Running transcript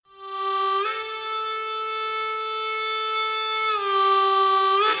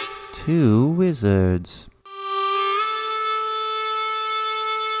Two wizards.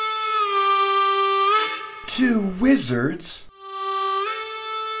 Two wizards?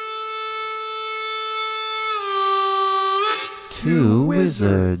 Two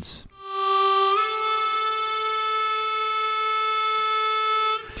wizards.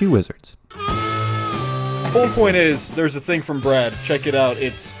 Two wizards. Whole point is, there's a thing from Brad. Check it out.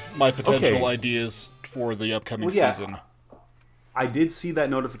 It's my potential Okay. ideas for the upcoming Well, yeah. season. I did see that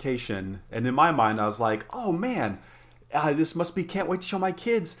notification, and in my mind, I was like, "Oh man, this must be can't wait to show my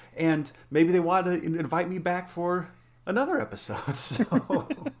kids, and maybe they want to invite me back for another episode." So,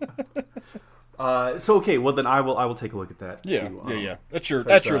 okay, well then I will take a look at that. Yeah, too, yeah. That's your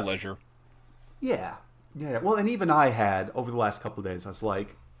but, leisure. Yeah. Well, and even I had over the last couple of days, I was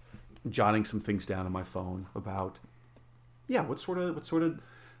like jotting some things down on my phone about, what sort of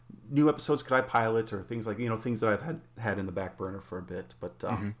new episodes could I pilot, or things like things that I've had in the back burner for a bit. But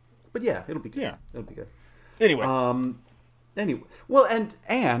yeah, it'll be good. Yeah. It'll be good. Anyway, Anyway, well, and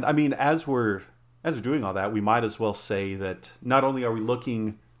I mean, as we're doing all that, we might as well say that not only are we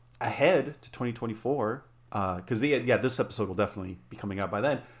looking ahead to 2024, because this episode will definitely be coming out by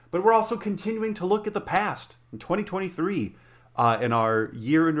then, but we're also continuing to look at the past in 2023 in our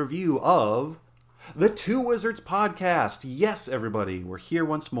year in review of the Two Wizards podcast. Yes, everybody, we're here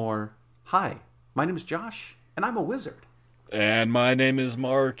once more. Hi, my name is Josh, and I'm a wizard. and my name is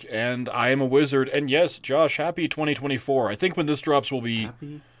Mark, and I am a wizard. And yes, Josh, happy 2024. I think when this drops, we'll be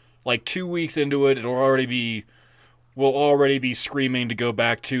Happy? like 2 weeks into it. We'll already be screaming to go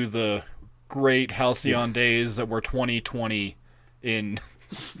back to the great Halcyon days that were 2020 in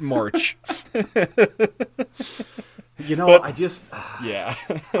March. I just Yeah.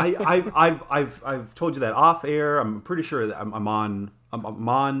 I've told you that off air. I'm pretty sure that I'm on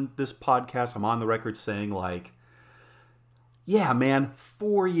this podcast. I'm on the record saying like, yeah, man,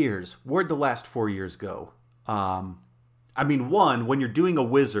 4 years. Where'd the last 4 years go? I mean, when you're doing a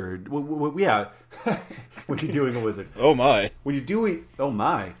wizard, when you're doing a wizard, Oh my. when you're doing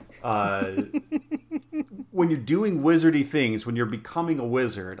when you're doing wizardy things, when you're becoming a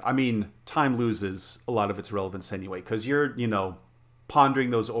wizard, I mean, time loses a lot of its relevance anyway, because you're, pondering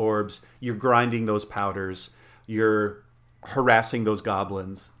those orbs, you're grinding those powders, you're harassing those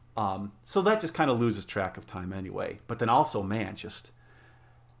goblins. So that just kind of loses track of time anyway. But then also, man, just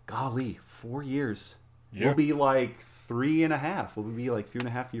golly, 4 years. Yeah. We'll be like 3.5. We'll be like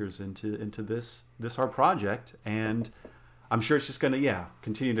 3.5 years into this our project, and I'm sure it's just gonna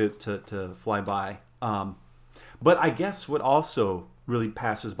continue to fly by. But I guess what also really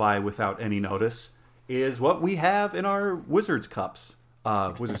passes by without any notice is what we have in our Wizards cups,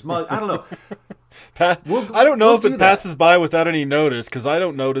 Wizards mug. I don't know. I don't know we'll if it do that. passes by without any notice, because I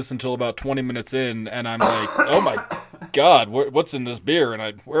don't notice until about 20 minutes in, and I'm like, oh my God, what's in this beer?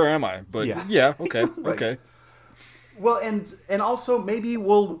 And where am I? But Yeah. Okay, Right. okay. Well, and also maybe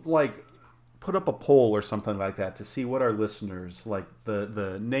we'll like put up a poll or something like that to see what our listeners like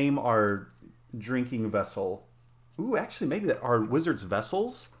the name our drinking vessel. Ooh, actually, maybe that our Wizards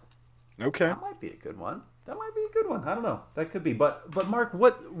vessels. Okay. That might be a good one. I don't know. That could be. But Mark,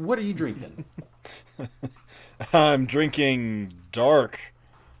 what are you drinking? I'm drinking dark.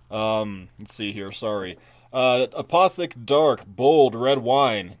 Let's see here. Sorry. Apothic Dark, bold red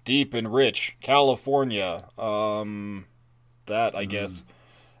wine, deep and rich, California. That I guess.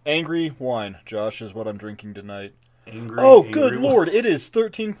 Angry wine, Josh, is what I'm drinking tonight. Angry, Oh, angry good one. lord! It is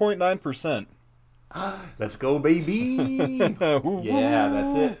 13.9%. Let's go, baby. Yeah,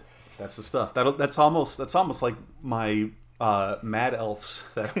 that's it. That's the stuff. That's almost like my Mad Elves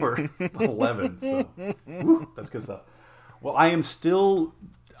that were 11. So that's good stuff. Well, I am still.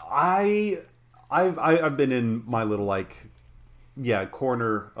 I've been in my little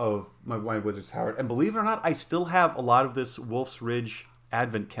corner of my Wizard's Tower, and believe it or not, I still have a lot of this Wolf's Ridge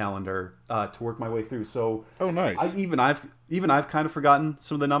Advent calendar to work my way through. So Oh, nice. I've kind of forgotten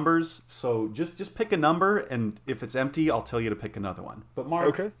some of the numbers. So just pick a number, and if it's empty, I'll tell you to pick another one. But Mark,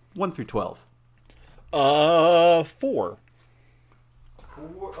 Okay. 1 through 12. 4.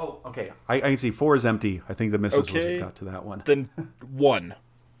 Oh, okay. I can see 4 is empty. I think the missus Okay. got to that one. Then 1.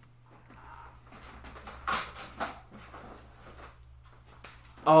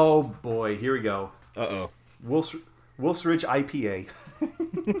 Oh boy, here we go. Uh-oh. Wolf's Ridge IPA.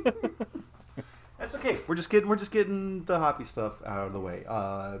 That's okay. We're just getting the hoppy stuff out of the way.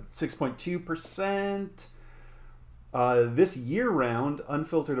 6.2%. This year-round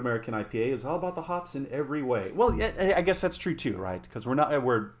unfiltered American IPA is all about the hops in every way. Well, yeah, I guess that's true too, right? Because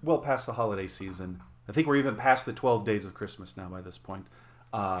we're well past the holiday season. I think we're even past the 12 days of Christmas now by this point.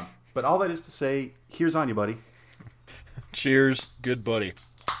 But all that is to say, here's on you, buddy. Cheers, good buddy.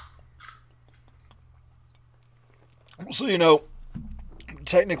 So,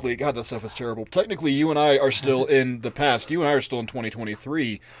 technically, God, that stuff is terrible. Technically, you and I are still in the past. You and I are still in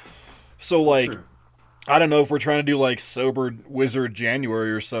 2023. So, like, True. I don't know if we're trying to do, like, Sober Wizard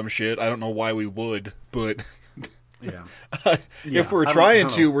January or some shit. I don't know why we would, but Yeah. if we're I trying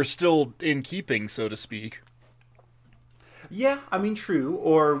don't to, know. we're still in keeping, so to speak. Yeah, I mean, true.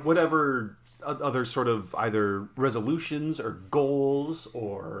 Or whatever other sort of either resolutions or goals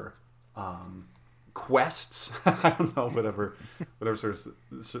or quests. I don't know, whatever sort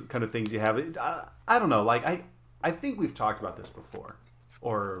of kind of things you have. I don't know. Like, I think we've talked about this before.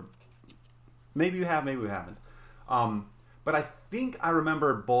 Or maybe you have, maybe we haven't. But I think I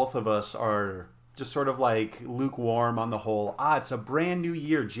remember both of us are just sort of like lukewarm on the whole, it's a brand new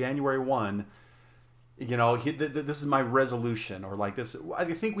year, January 1. This is my resolution, or like this. I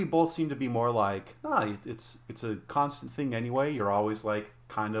think we both seem to be more like, it's a constant thing anyway. You're always like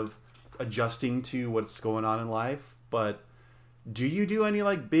kind of adjusting to what's going on in life. But do you do any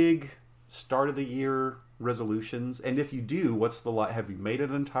like big start of the year resolutions? And if you do, have you made it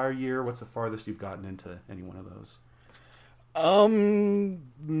an entire year? What's the farthest you've gotten into any one of those?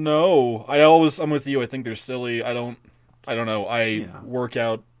 No. I'm with you. I think they're silly. I don't know. I work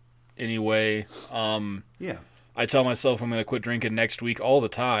out anyway. Yeah. I tell myself I'm going to quit drinking next week all the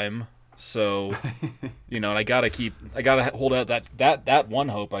time. So, and I gotta hold out that one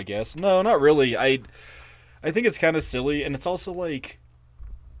hope, I guess. No, not really. I think it's kind of silly, and it's also like,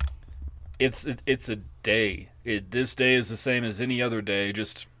 it's a day. This day is the same as any other day.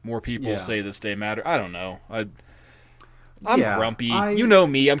 Just more people say this day matter. I don't know. I'm grumpy. You know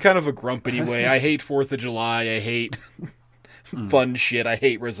me. I'm kind of a grump anyway. I hate 4th of July. I hate fun shit. I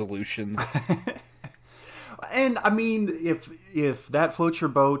hate resolutions. And I mean, if that floats your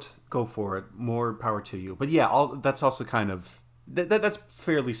boat, go for it. More power to you. But yeah, that's also kind of that's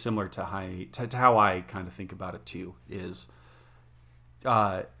fairly similar to how I kind of think about it too. Is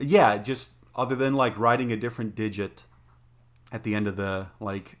just other than like writing a different digit at the end of the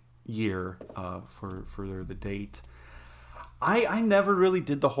like year for the date. I never really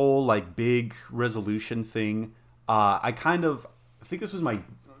did the whole like big resolution thing. I think this was my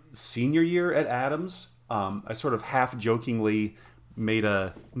senior year at Adams. I sort of half jokingly made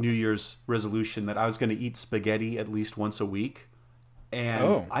a New Year's resolution that I was going to eat spaghetti at least once a week,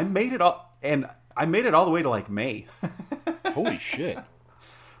 and I made it all. And I made it all the way to like May. Holy shit!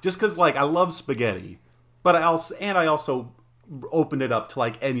 Just because like I love spaghetti, but I also opened it up to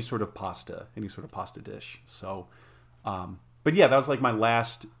like any sort of pasta dish. So, but yeah, that was like my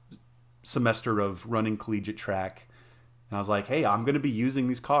last semester of running collegiate track. And I was like, hey, I'm going to be using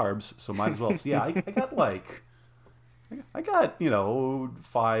these carbs, so might as well. So yeah, I got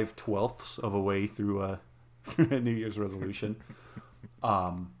 5/12 of a way through a New Year's resolution.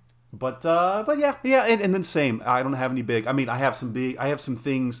 But yeah, and then same. I don't have any big. I mean, I have some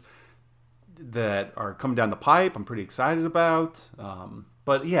things that are coming down the pipe. I'm pretty excited about.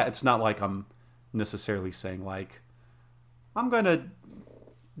 But yeah, it's not like I'm necessarily saying like I'm gonna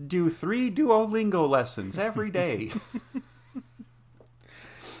do 3 Duolingo lessons every day.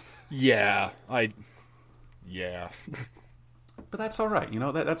 Yeah. But that's all right.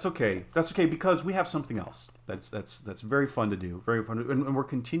 That's okay. That's okay because we have something else. That's very fun to do. Very fun. And we're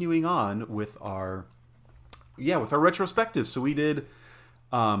continuing on with our retrospective. So we did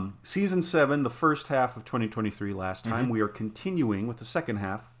season 7, the first half of 2023 last time. We are continuing with the second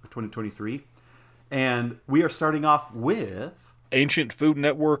half of 2023. And we are starting off with Ancient Food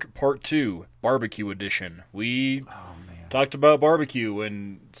Network Part 2, Barbecue Edition. We talked about barbecue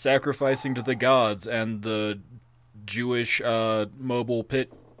and sacrificing to the gods and the Jewish mobile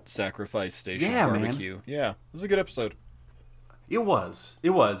pit sacrifice station barbecue. Man. Yeah, it was a good episode. It was,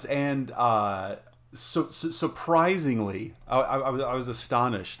 and so surprisingly, I was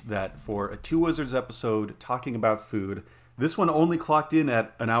astonished that for a Two Wizards episode talking about food, this one only clocked in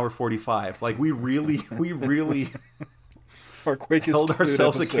at an hour 45. Like we really our quickest held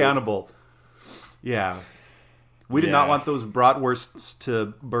ourselves episode. Accountable. Yeah, we did not want those bratwursts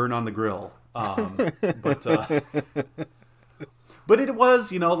to burn on the grill. But it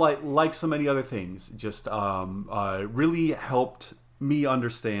was, like so many other things, just really helped me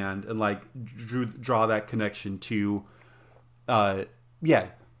understand and like draw that connection to,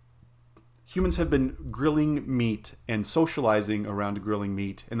 humans have been grilling meat and socializing around grilling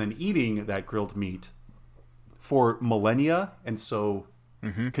meat and then eating that grilled meat for millennia, and so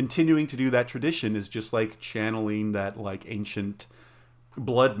continuing to do that tradition is just like channeling that like ancient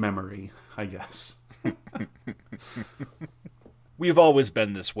blood memory, I guess. We've always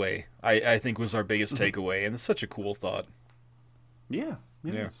been this way, I think was our biggest takeaway, and it's such a cool thought. Yeah,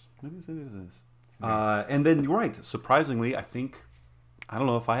 it is. It is. And then you're right. Surprisingly, I don't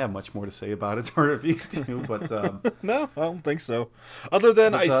know if I have much more to say about it, or if you do, but No, I don't think so. Other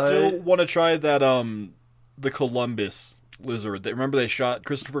than But, I still want to try that the Columbus lizard. Remember they shot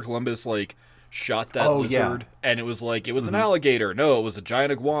Christopher Columbus shot that Oh, yeah. lizard, and it was an alligator. No, it was a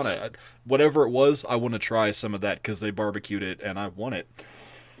giant iguana. Whatever it was, I want to try some of that because they barbecued it, and I want it.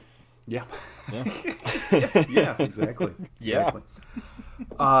 yeah, Yeah. yeah, exactly. Yeah. Exactly.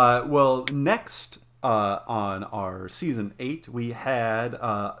 Well, next on our season 8, we had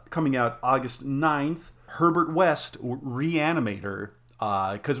coming out August 9th, Herbert West Reanimator,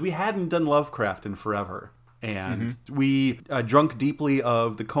 because we hadn't done Lovecraft in forever. And we drunk deeply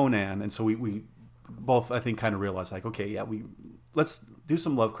of the Conan, and so we both, I think, kind of realized, okay, yeah, let's do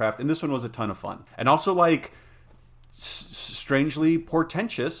some Lovecraft, and this one was a ton of fun. And also, strangely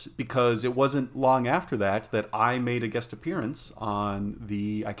portentous, because it wasn't long after that I made a guest appearance on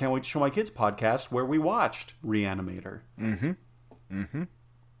the I Can't Wait to Show My Kids podcast, where we watched Reanimator.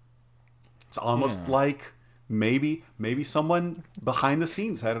 It's almost like maybe someone behind the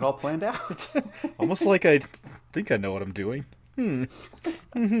scenes had it all planned out. Almost like I think I know what I'm doing.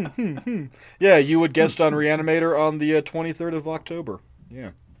 Yeah, you would guest on Reanimator on the 23rd of October. Yeah.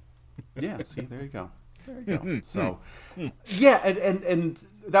 Yeah, see, there you go. So, yeah, and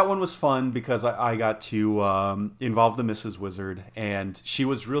that one was fun because I got to involve the Mrs. Wizard, and she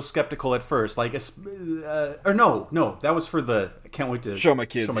was real skeptical at first. No, that was for the I Can't Wait to Show My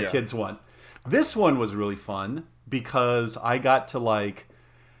Kids, Kids one. This one was really fun because I got to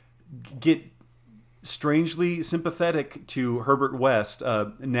get strangely sympathetic to Herbert West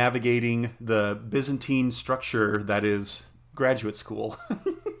navigating the Byzantine structure that is graduate school.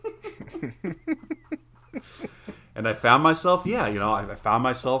 And I found myself, I found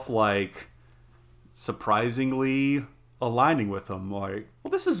myself surprisingly aligning with them. Well,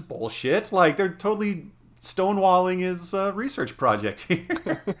 this is bullshit. They're totally stonewalling his research project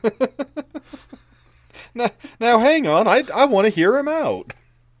here. Now hang on, I want to hear him out.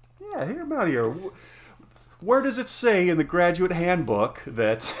 Yeah, hear him out here. Where does it say in the graduate handbook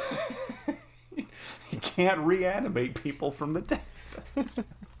that you can't reanimate people from the dead?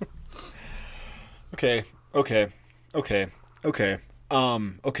 Okay. So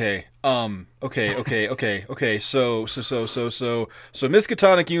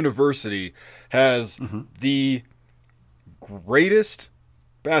Miskatonic University has the greatest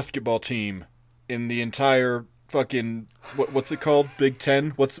basketball team in the entire fucking what's it called? Big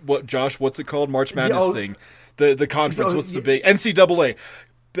Ten? Josh? What's it called? March Madness thing. The conference. What's the big NCAA?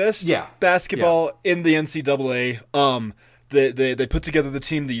 Best basketball in the NCAA. They put together the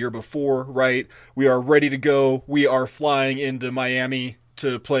team the year before, right? We are ready to go. We are flying into Miami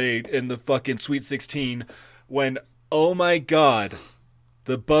to play in the fucking Sweet 16 when, oh my God,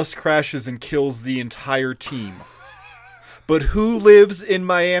 the bus crashes and kills the entire team. But who lives in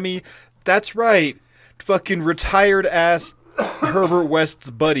Miami? That's right. Fucking retired ass Herbert West's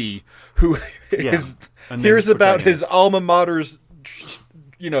buddy who hears about his alma mater's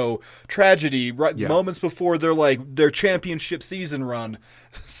tragedy moments before their championship season run.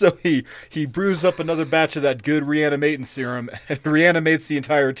 So he brews up another batch of that good reanimating serum and reanimates the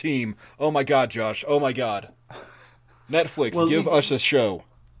entire team. Oh my God, Josh. Oh my God. Netflix, give us a show.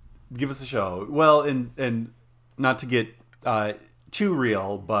 Give us a show. Well, and not to get too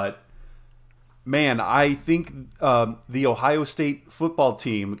real, but man, I think the Ohio State football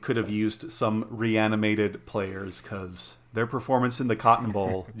team could have used some reanimated players, because their performance in the Cotton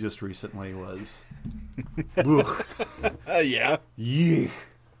Bowl just recently was... Yeah.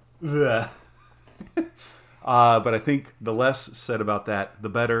 Ugh. But I think the less said about that, the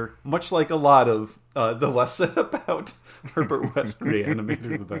better. Much like a lot of the less said about Herbert West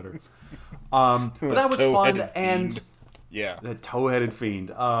Reanimator, the better. But that was fun, and the toe-headed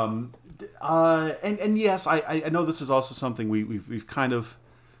fiend. And yes, I know this is also something we've kind of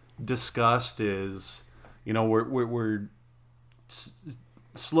discussed. Is we're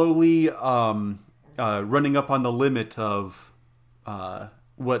slowly running up on the limit of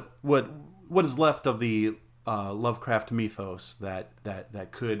what is left of the Lovecraft mythos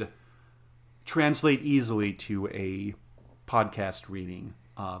that could translate easily to a podcast reading,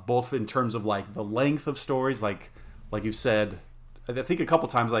 both in terms of the length of stories, like you said, I think a couple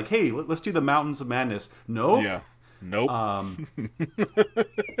times, hey, let's do the Mountains of Madness. Nope. Yeah. Nope.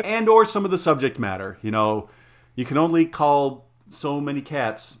 And or some of the subject matter. You can only call so many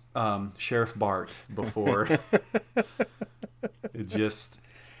cats Sheriff Bart before it just,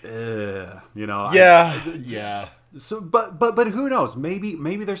 Yeah. So, but who knows?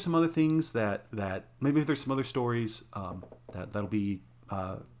 Maybe there's some other things maybe there's some other stories that'll be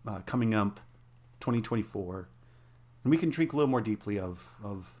coming up 2024, and we can drink a little more deeply of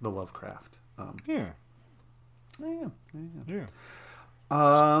the Lovecraft. Yeah.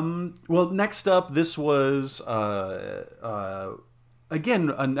 Well, next up, this was again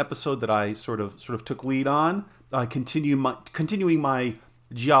an episode that I sort of took lead on. Continuing my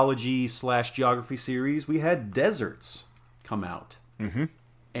geology/geography series, we had Deserts come out,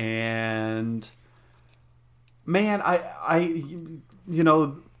 and man, I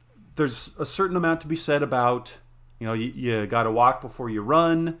there's a certain amount to be said about you got to walk before you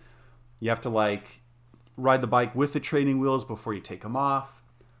run. You have to ride the bike with the training wheels before you take them off.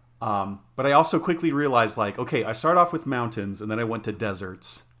 But I also quickly realized, okay, I start off with mountains, and then I went to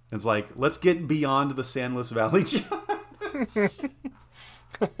deserts. It's let's get beyond the Sandless Valley.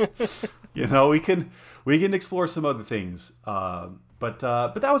 We can explore some other things. But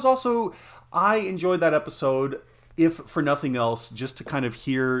that was also, I enjoyed that episode, if for nothing else, just to kind of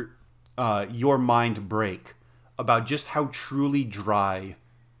hear your mind break about just how truly dry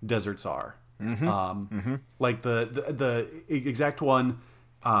deserts are. Like the exact one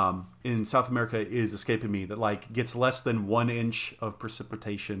in South America is escaping me that gets less than 1 inch of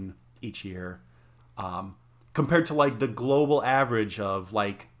precipitation each year, compared to the global average of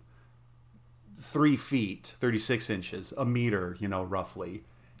 3 feet, 36 inches, a meter, roughly.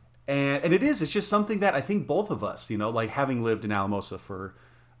 And it's just something that I think both of us, having lived in Alamosa for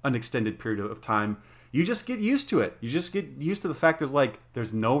an extended period of time, you just get used to it. You just get used to the fact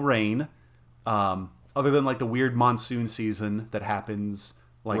there's no rain, other than the weird monsoon season that happens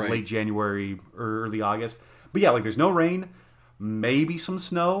right. late January or early August. But yeah, there's no rain, maybe some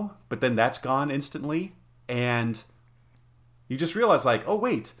snow, but then that's gone instantly. And you just realize oh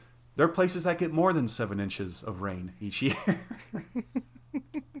wait, there are places that get more than 7 inches of rain each year.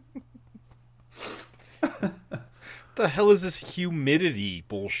 The hell is this humidity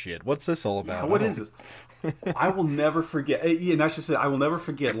bullshit? What's this all about? Yeah, what is this? I will never forget. And that's just it. I will never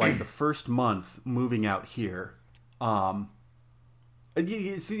forget the first month moving out here. Pack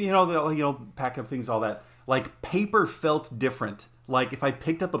up things, all that. Paper felt different. If I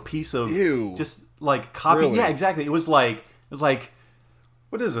picked up a piece of just copy. Really? Yeah, exactly. It was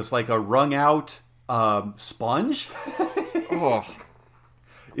what is this? A wrung out sponge? Oh.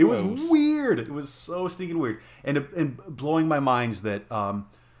 It was weird. It was so stinking weird. And blowing my mind that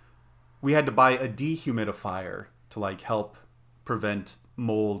we had to buy a dehumidifier to help prevent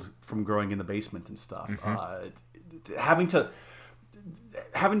mold from growing in the basement and stuff. Having to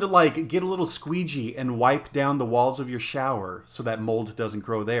get a little squeegee and wipe down the walls of your shower so that mold doesn't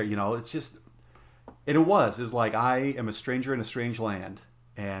grow there. It's just, and it was I am a stranger in a strange land,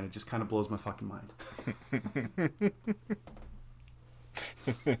 and it just kind of blows my fucking mind.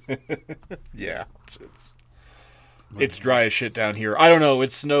 Yeah, it's dry as shit down here. I don't know,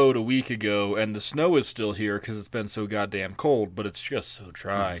 it snowed a week ago, and the snow is still here because it's been so goddamn cold, but it's just so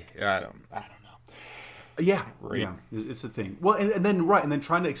dry. I don't know. Yeah, Right. Yeah, it's a thing. Well, and then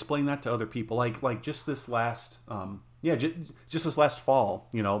trying to explain that to other people, like just this last, just this last fall,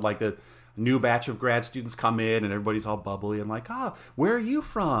 the new batch of grad students come in and everybody's all bubbly and where are you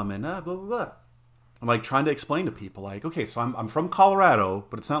from? And blah blah blah. I'm trying to explain to people okay, so I'm from Colorado,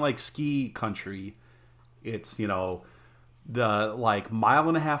 but it's not ski country. It's the mile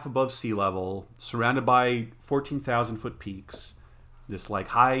and a half above sea level, surrounded by 14,000 foot peaks. This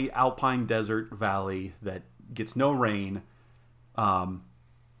high alpine desert valley that gets no rain, and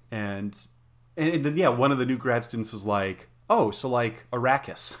then one of the new grad students was oh, so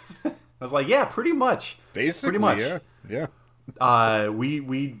Arrakis. I was yeah, pretty much. Basically, pretty much. Yeah.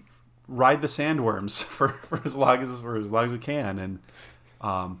 We ride the sandworms for as long as we can, and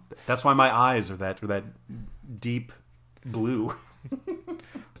that's why my eyes are that deep blue.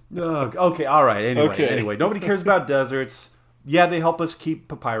 Okay, all right. Anyway, nobody cares about deserts. Yeah, they help us keep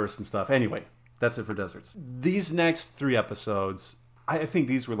papyrus and stuff. Anyway, that's it for deserts. These next 3 episodes, I think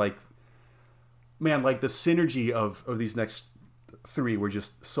these were the synergy of these next 3 were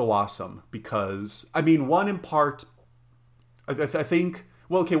just so awesome because, one in part, I think,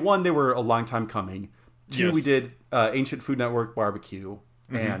 one, they were a long time coming. 2, yes. We did Ancient Food Network barbecue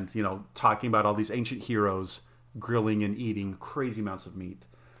and, talking about all these ancient heroes grilling and eating crazy amounts of meat.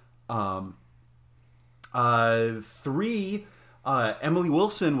 3, Emily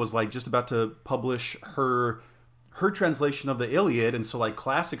Wilson was just about to publish her translation of the Iliad, and so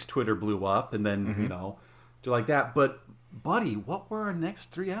Classics Twitter blew up, and then like that. But buddy, what were our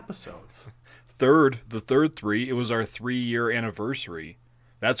next 3 episodes? The third 3. It was our 3-year anniversary.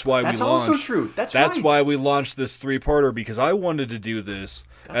 That's why That's we launched. also true. That's right. why we launched this 3-parter, because I wanted to do this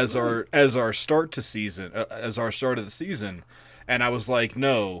as our start of the season, and I was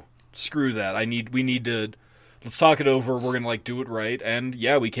no. screw that. We need to, let's talk it over. We're going to like do it right. And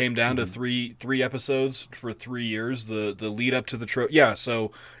yeah, we came down to three episodes for 3 years, the lead up to the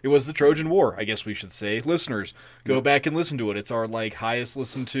so it was the Trojan War, I guess we should say. Listeners, go back and listen to it. It's our like highest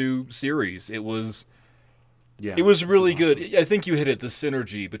listened to series. It was really good. I think you hit it, the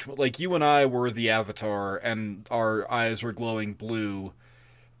synergy between, like, you and I were the Avatar and our eyes were glowing blue,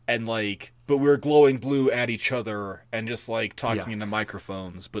 and like, but we were glowing blue at each other and just like talking into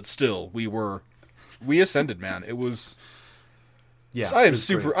microphones, but still we ascended, man. It was so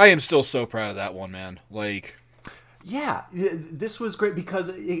I am still so proud of that one, man. Like, yeah, this was great because,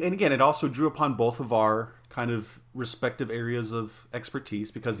 and again, it also drew upon both of our kind of respective areas of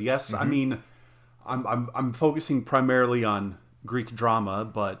expertise because I mean, I'm focusing primarily on Greek drama,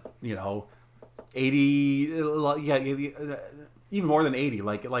 but 80, even more than 80,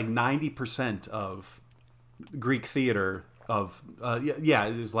 like 90% of Greek theater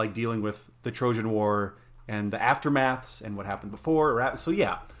is like dealing with the Trojan War and the aftermaths and what happened before. So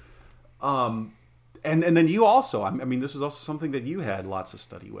yeah, and then you also, I mean, this was also something that you had lots of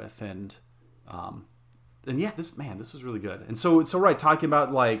study with, and yeah, this was really good. And so right, talking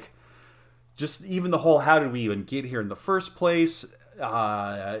about like just even the whole, how did we even get here in the first place?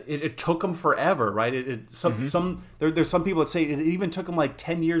 It took them forever, right? There's some people that say it even took them like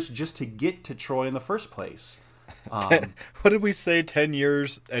 10 years just to get to Troy in the first place. What did we say? 10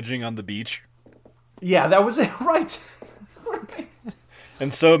 years edging on the beach. Yeah, that was it, right?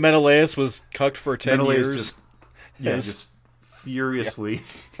 And so Menelaus was cucked for 10 years. Just furiously,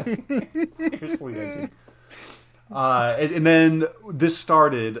 furiously edging. And then this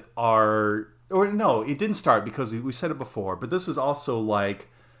started it didn't start because we said it before, but this is also like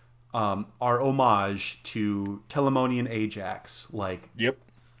our homage to Telamonian Ajax, like Yep.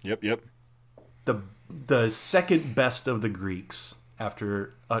 the second best of the Greeks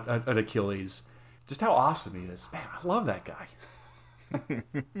after an Achilles. Just how awesome he is, man! I love that guy.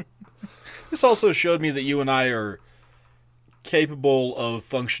 This also showed me that you and I are capable of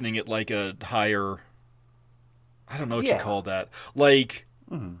functioning at like a higher, I don't know what you call that, like.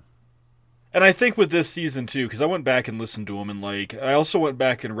 And I think with this season too, because I went back and listened to them, and like I also went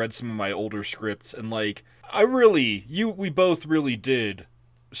back and read some of my older scripts, and like we both really did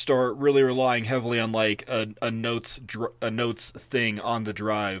start really relying heavily on like a notes thing on the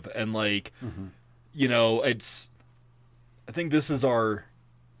drive, and like it's. I think this is our.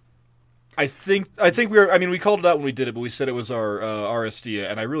 I think we called it out when we did it, but we said it was our Aristia,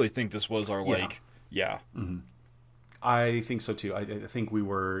 and I really think this was our I think so too. I think we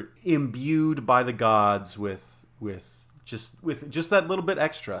were imbued by the gods with just that little bit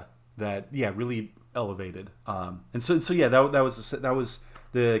extra that really elevated. And so that was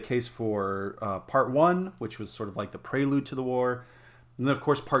the case for part 1, which was sort of like the prelude to the war, and then of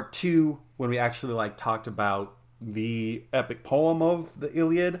course part 2 when we actually like talked about the epic poem of the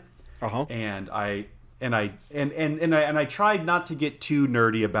Iliad. And I tried not to get too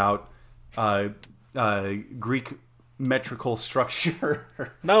nerdy about Greek metrical structure.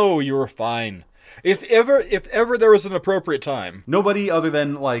 No, you were fine. If ever there was an appropriate time. Nobody other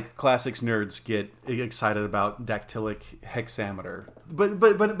than like classics nerds get excited about dactylic hexameter.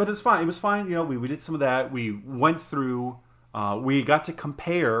 But it's fine. It was fine. We did some of that. We went through. We got to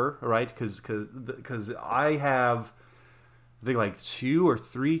compare, right? Because I have, I think, like 2 or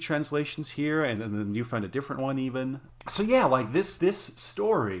 3 translations here, and then you find a different one even. So yeah, like this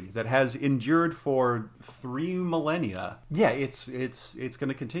story that has endured for 3 millennia. Yeah, it's going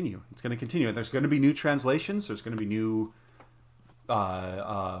to continue. It's going to continue. There's going to be new translations. There's going to be new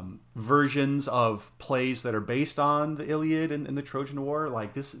versions of plays that are based on the Iliad and the Trojan War.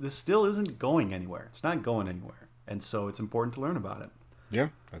 Like this still isn't going anywhere. It's not going anywhere, and so it's important to learn about it. Yeah,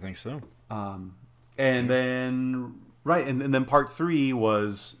 I think so. And then. Right, and then part 3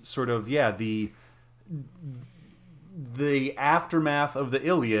 was sort of the aftermath of the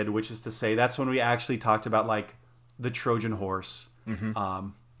Iliad, which is to say that's when we actually talked about like the Trojan horse,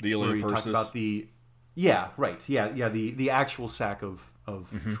 the Iliad talked about the actual sack of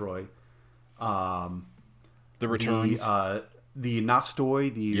Troy, the returns, the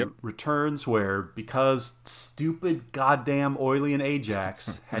Nastoi, returns, where because stupid goddamn Oilean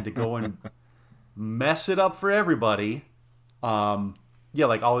Ajax had to go and mess it up for everybody.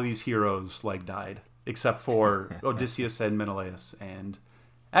 Like all of these heroes like died except for Odysseus and Menelaus and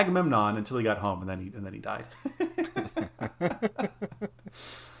Agamemnon until he got home, and then he died.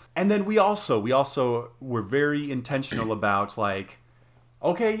 And then we also were very intentional about like,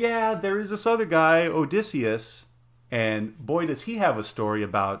 okay, yeah, there is this other guy, Odysseus, and boy does he have a story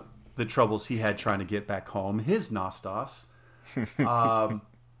about the troubles he had trying to get back home, his Nostos.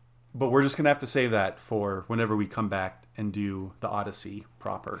 but we're just gonna have to save that for whenever we come back and do the Odyssey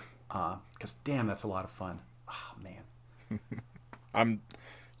proper. Because damn, that's a lot of fun. Oh man.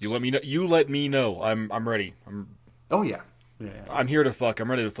 You let me know. You let me know. I'm ready. Oh yeah. Yeah. I'm here to fuck. I'm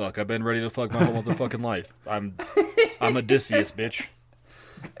ready to fuck. I've been ready to fuck my whole motherfucking life. I'm Odysseus, bitch.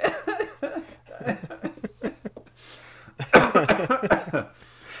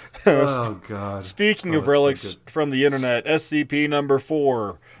 Oh god. Speaking Oh, of that's so relics good. from the internet, SCP number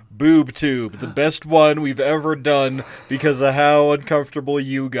 4, Boob Tube, the best one we've ever done because of how uncomfortable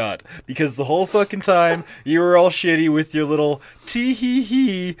you got. Because the whole fucking time you were all shitty with your little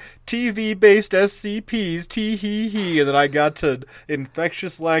tee-hee-hee, TV-based SCPs, tee-hee-hee, and then I got to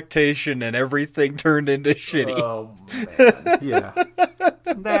infectious lactation and everything turned into shitty. Oh man. Yeah.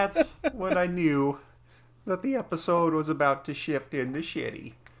 That's when I knew that the episode was about to shift into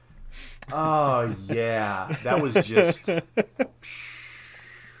shitty. Oh yeah, that was just, and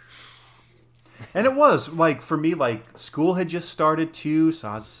it was like for me, like school had just started too, so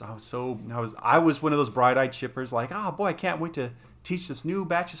I was one of those bright-eyed chippers, like, oh boy, I can't wait to teach this new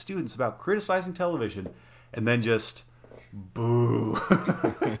batch of students about criticizing television, and then just boo,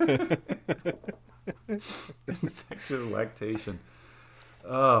 infectious lactation.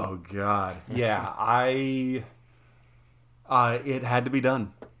 Oh god, yeah, it had to be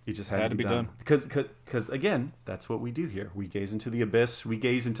done. It just had to be done. Because again, that's what we do here. We gaze into the abyss. We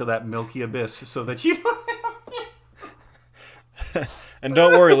gaze into that milky abyss so that you don't have to. And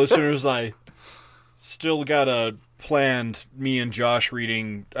don't worry, listeners, I still got a planned me and Josh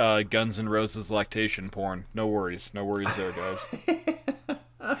reading Guns N' Roses lactation porn. No worries there, guys.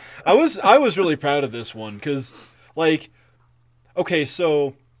 I was really proud of this one because, like, okay,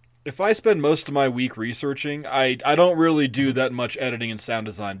 so if I spend most of my week researching, I don't really do that much editing and sound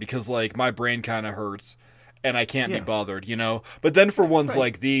design because, like, my brain kind of hurts and I can't be bothered, you know? But then for ones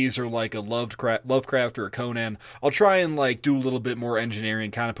like these or like a Lovecraft or a Conan, I'll try and, like, do a little bit more engineering,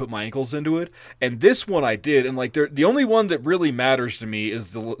 kind of put my ankles into it. And this one I did, and, like, the only one that really matters to me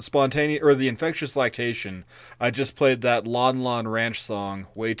is the spontaneous, or the infectious lactation. I just played that Lon Lon Ranch song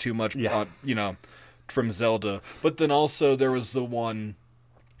way too much, you know, from Zelda. But then also there was the one...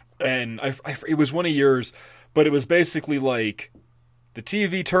 And it was one of yours, but it was basically like the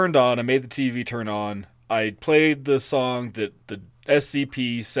TV turned on. I made the TV turn on. I played the song that the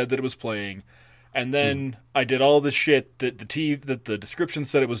SCP said that it was playing, and then I did all the shit that the description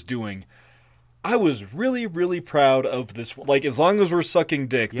said it was doing. I was really, really proud of this. Like, as long as we're sucking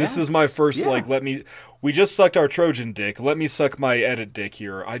dick, this is my first, like, we just sucked our Trojan dick. Let me suck my edit dick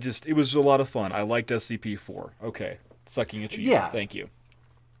here. It was a lot of fun. I liked SCP-4. Okay. Sucking achievement. Yeah. Thank you.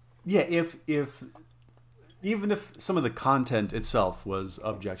 Yeah, even if some of the content itself was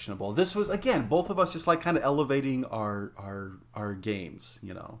objectionable, this was, again, both of us just like kind of elevating our games,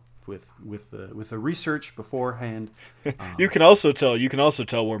 you know, with the research beforehand. You can also tell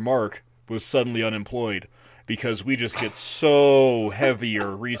where Mark was suddenly unemployed because we just get so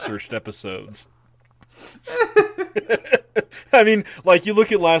heavier researched episodes. I mean, like, you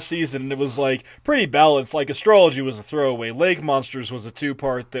look at last season and it was, like, pretty balanced. Like, astrology was a throwaway. Lake Monsters was a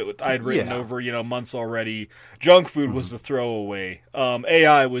 2-part that I'd written over, you know, months already. Junk Food was the throwaway.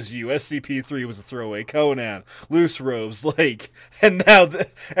 AI was you. SCP-3 was a throwaway. Conan, Loose Robes, like, and now,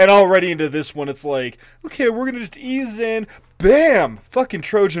 and already into this one, it's like, okay, we're gonna just ease in. Bam! Fucking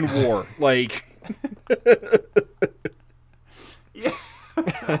Trojan War. Like. Yeah.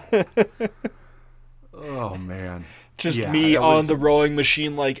 Oh, man. Just me on the rowing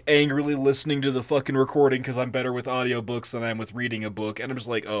machine, like, angrily listening to the fucking recording because I'm better with audiobooks than I am with reading a book. And I'm just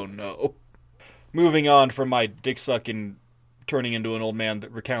like, oh no. Moving on from my dick sucking, turning into an old man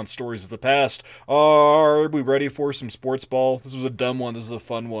that recounts stories of the past. Are we ready for some sports ball? This was a dumb one. This is a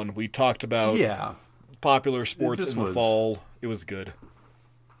fun one. We talked about popular sports in the fall. It was good.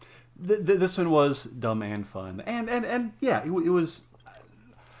 This one was dumb and fun. And yeah, it was...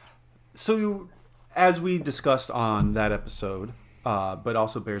 So... As we discussed on that episode, but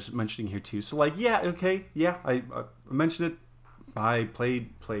also bears mentioning here too. So, like, I mentioned it. I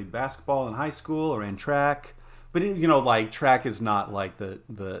played basketball in high school or ran track, but you know, like, track is not like it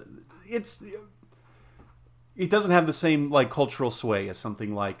doesn't have the same, like, cultural sway as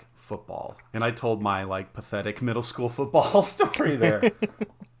something like football. And I told my, like, pathetic middle school football story there.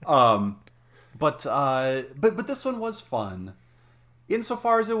 But this one was fun.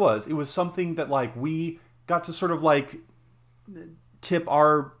 Insofar as it was something that, like, we got to sort of, like, tip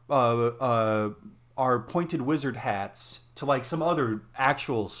our pointed wizard hats to, like, some other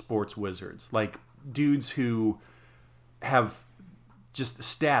actual sports wizards, like dudes who have just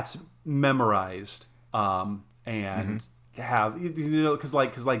stats memorized and have, because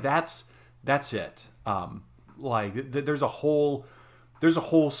that's it. There's a whole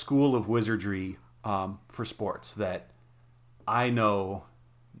school of wizardry for sports that I know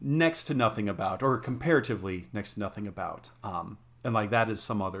next to nothing about, or comparatively next to nothing about, and like that is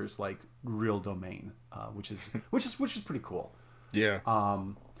some others like real domain, which is pretty cool. Yeah.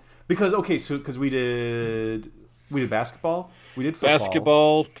 Because we did basketball, we did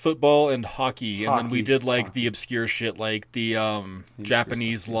football, and hockey, and then we did like the obscure shit, like the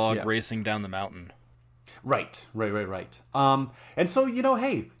Japanese log racing down the mountain. Right. And so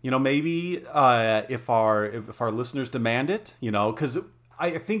hey, maybe if our listeners demand it, because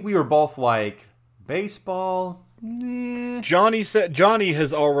I think we were both like baseball. Johnny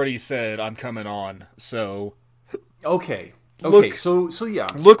has already said I'm coming on, so okay. Look, so yeah.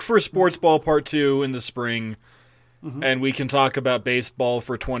 Look for Sports Ball Part 2 in the spring, and we can talk about baseball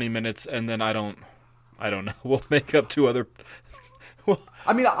for 20 minutes, and then I don't know. We'll make up 2 other.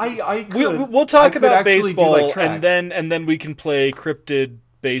 I mean, we'll talk about baseball, like and then we can play cryptid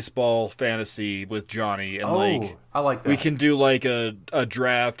baseball fantasy with Johnny, and I like that. We can do like a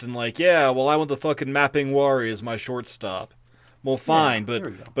draft, and I want the fucking Mapping Wari as my shortstop. Well, fine,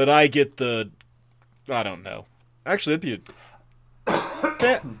 but I get the, I don't know. Actually, that'd be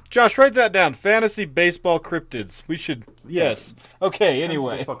Josh, write that down. Fantasy baseball cryptids. We should. Yes. Okay.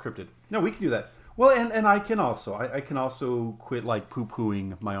 Anyway. Baseball cryptid. No, we can do that. Well, and I can also quit like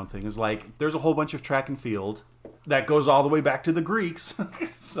poo-pooing my own thing. It's like there's a whole bunch of track and field that goes all the way back to the Greeks.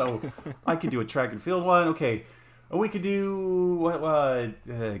 So I could do a track and field one. Okay. We could do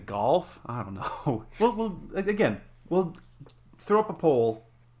golf. I don't know. We'll throw up a poll.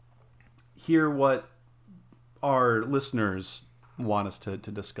 Hear what our listeners want us to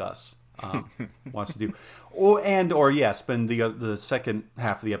discuss, wants to do, or spend the second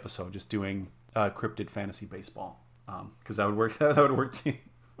half of the episode just doing cryptid fantasy baseball, because that would work. That would work too.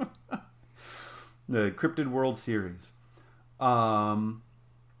 The Cryptid World Series. Yeah,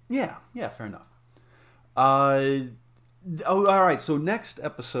 fair enough. All right. So next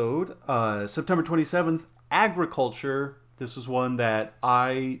episode, September 27th, agriculture. This was one that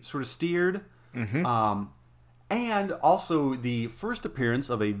I sort of steered. Mm-hmm. And also the first appearance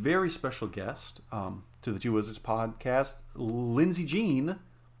of a very special guest to the Two Wizards podcast, Lindsay Jean,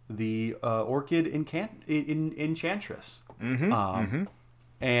 the orchid enchantress. Mm-hmm.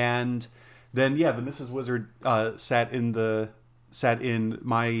 And then the Mrs. Wizard sat in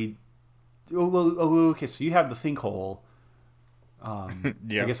my. Okay, so you have the think hole.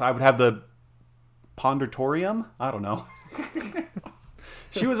 Yeah. I guess I would have the Pondertorium. I don't know.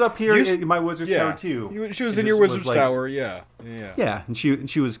 She was up here in my Wizard's Tower too. She was in your Wizard's Tower, yeah. Yeah, and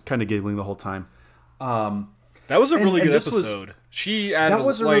she was kind of giggling the whole time. That was a really good episode. That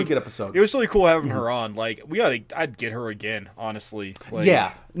was a really good episode. It was really cool having her on. Like I'd get her again, honestly.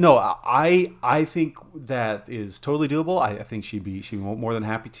 I think that is totally doable. I think she'd be more than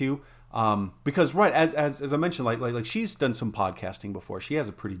happy to. Because as I mentioned, like she's done some podcasting before. She has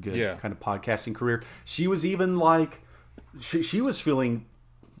a pretty good kind of podcasting career. She was even like she was feeling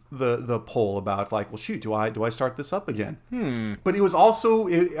the poll about like, well, shoot, do I start this up again? But it was also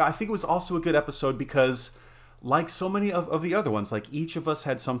I think it was also a good episode because like so many of the other ones, like each of us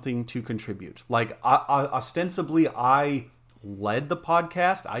had something to contribute. Like ostensibly I led the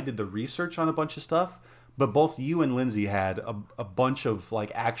podcast, I did the research on a bunch of stuff, but both you and Lindsay had a bunch of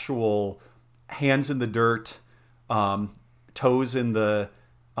like actual hands in the dirt, toes in the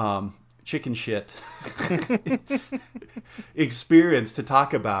chicken shit experience to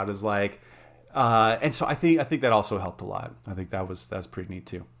talk about. Is like, and so I think that also helped a lot. I think that was pretty neat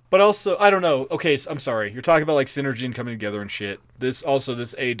too. But also, I don't know. Okay, so I'm sorry. You're talking about like synergy and coming together and shit. This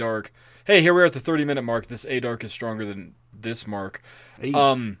A Dark. Hey, here we are at the 30-minute mark. This A Dark is stronger than this mark. Hey.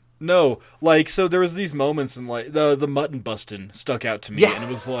 No, like, so there was these moments and like the mutton busting stuck out to me, and it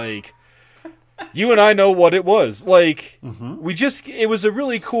was like, you and I know what it was. Like, it was a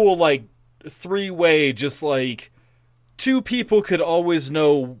really cool like 3-way, just like 2 people could always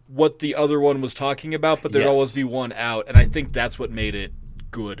know what the other one was talking about, but there'd always be one out, and I think that's what made it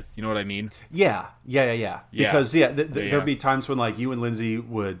good. You know what I mean? Yeah. Because there'd be times when like you and Lindsay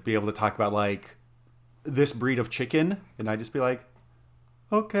would be able to talk about like this breed of chicken, and I'd just be like,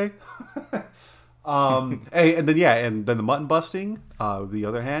 okay. Hey, and then the mutton busting, the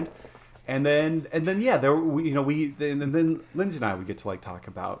other hand, and then then Lindsay and I would get to like talk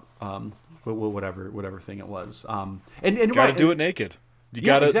about whatever thing it was. And you gotta do it naked. You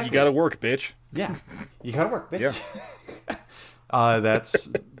gotta work, bitch. Yeah, you gotta work, bitch. Yeah. That's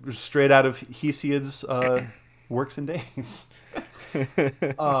straight out of Hesiod's Works and Days.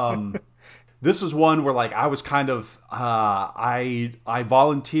 this was one where like I was kind of I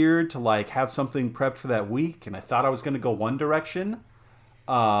volunteered to like have something prepped for that week, and I thought I was going to go one direction,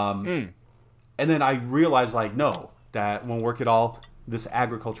 and then I realized like no, that won't work at all. This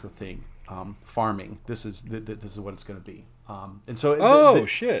agriculture thing, farming, this is what it's going to be. And so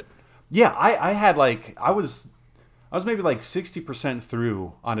shit. yeah, I had like I was maybe like 60%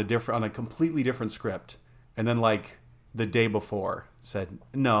 through on a completely different script, and then like the day before said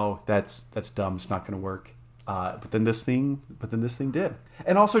no, that's dumb, it's not going to work. But then this thing did.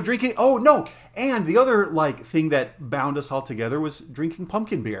 And also drinking. Oh no! And the other like thing that bound us all together was drinking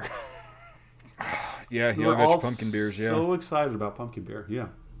pumpkin beer. Yeah, We you were got all your pumpkin beers. Yeah. so excited about pumpkin beer. Yeah.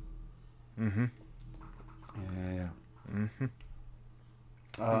 Mm-hmm. Yeah.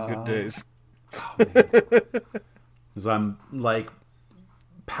 Good days. As I'm like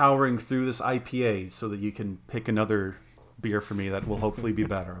powering through this IPA so that you can pick another beer for me that will hopefully be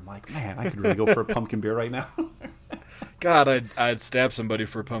better. I'm like, man, I could really go for a pumpkin beer right now. God, I'd stab somebody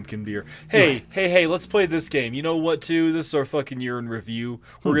for a pumpkin beer. Hey, let's play this game. You know what, too? This is our fucking year in review.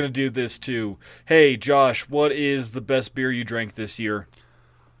 We're going to do this, too. Hey, Josh, what is the best beer you drank this year?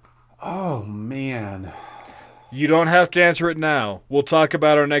 Oh, man. You don't have to answer it now. We'll talk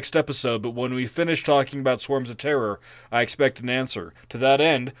about our next episode, but when we finish talking about Swarms of Terror, I expect an answer. To that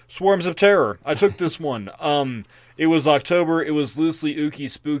end, Swarms of Terror. I took this one. It was October, it was loosely ooky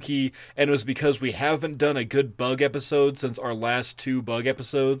spooky, and it was because we haven't done a good bug episode since our last 2 bug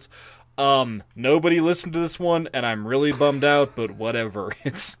episodes. Nobody listened to this one, and I'm really bummed out, but whatever.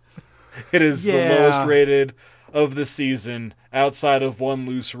 It is the lowest rated of the season, outside of one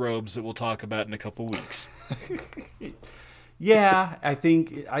Loose Robes that we'll talk about in a couple weeks. Yeah, I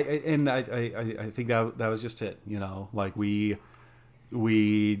think I think that was just it. You know, like we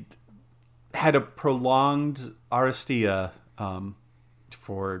had a prolonged Aristia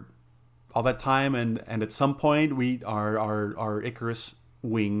for all that time, and at some point our Icarus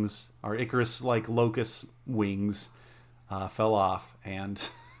wings, our Icarus like locust wings, fell off, and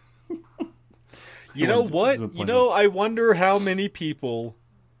you know what? You know, I wonder how many people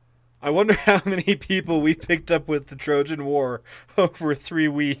we picked up with the Trojan War over 3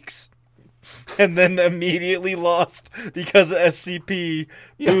 weeks, and then immediately lost because of SCP,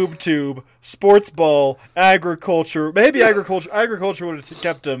 Boob Tube, Sports Ball, Agriculture. Maybe Agriculture would have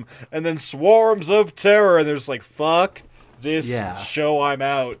kept them, and then Swarms of Terror. And there's like, fuck this show, I'm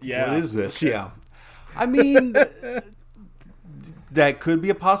out. Yeah, what is this? Yeah, I mean, that could be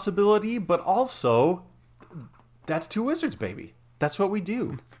a possibility, but also that's Two Wizards, baby. That's what we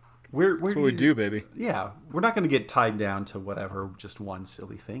do. That's what we do, baby. Yeah, we're not going to get tied down to whatever, just one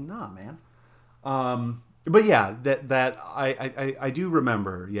silly thing. Nah, man. But yeah, that I do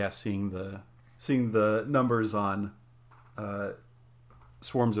remember, seeing the numbers on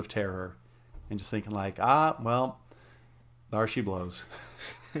Swarms of Terror, and just thinking like, well, there she blows.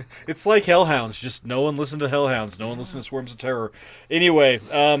 It's like Hellhounds. Just no one listened to Hellhounds. No one listened to Swarms of Terror. Anyway,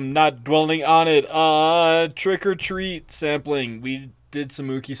 not dwelling on it. Trick or Treat sampling. We did some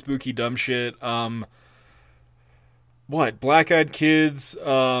ooky spooky dumb shit. Black Eyed Kids,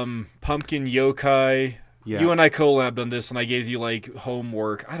 Pumpkin Yokai. Yeah. You and I collabed on this, and I gave you like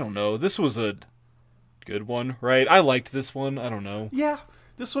homework. I don't know. This was a good one, right? I liked this one. I don't know. Yeah,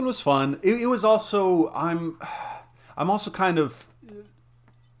 this one was fun. It was also I'm also kind of.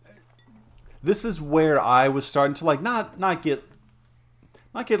 This is where I was starting to like not get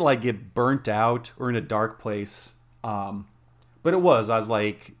burnt out or in a dark place. But I was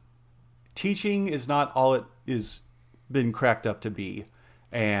like, teaching is not all it is been cracked up to be,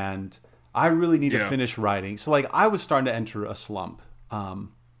 and I really need to finish writing. So like I was starting to enter a slump,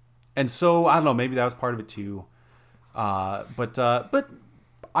 and so I don't know, maybe that was part of it too. But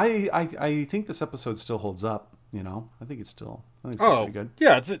I think this episode still holds up. You know, I think it's still pretty good.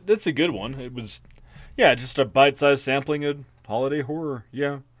 Yeah, it's a good one. It was, just a bite-sized sampling of holiday horror.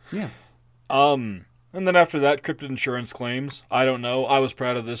 Yeah. And then after that, Cryptid Insurance Claims. I don't know. I was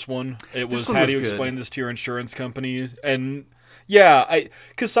proud of this one. It was, how do you explain this to your insurance company? And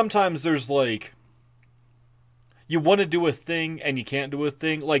because sometimes there's like, you want to do a thing and you can't do a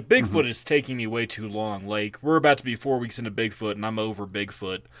thing. Like Bigfoot is taking me way too long. Like we're about to be 4 weeks into Bigfoot and I'm over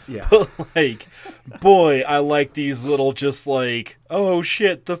Bigfoot. Yeah. But like, boy, I like these little just like, oh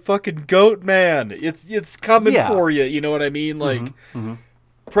shit, the fucking goat man. It's coming for you. You know what I mean? Like,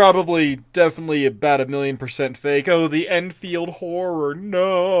 probably definitely about 1,000,000% fake. Oh, the Enfield horror.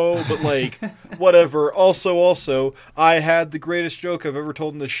 No. But like, whatever. Also, I had the greatest joke I've ever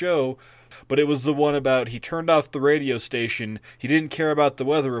told in the show. But it was the one about he turned off the radio station. He didn't care about the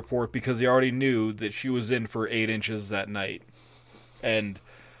weather report because he already knew that she was in for 8 inches that night. And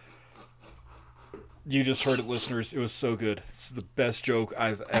You just heard it, listeners. It was so good. It's the best joke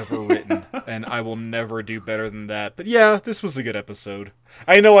I've ever written, and I will never do better than that. But yeah, this was a good episode.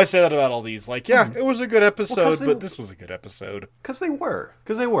 I know I say that about all these. Like, yeah, it was a good episode, but this was a good episode. Because they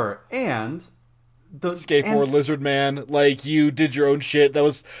were. And the Skateboard lizard man, like, you did your own shit. That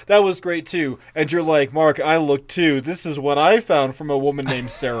was great too. And you're like, Mark, I looked too. This is what I found from a woman named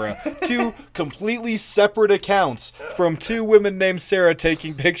Sarah. Two completely separate accounts from two women named Sarah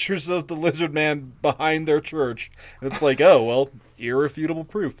taking pictures of the lizard man behind their church. And it's like, oh well, irrefutable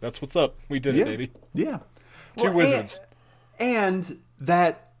proof. That's what's up. We did it, baby. Yeah. Two wizards. And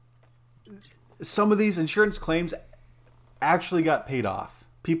that some of these insurance claims actually got paid off.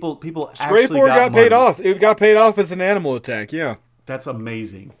 People actually got paid off. It got paid off as an animal attack, yeah. That's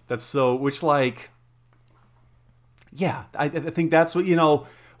amazing. That's so, which like, yeah, I think that's what,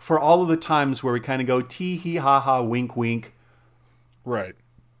 for all of the times where we kind of go tee hee ha ha wink wink. Right.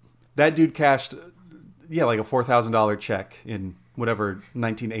 That dude cashed, like a $4,000 check in whatever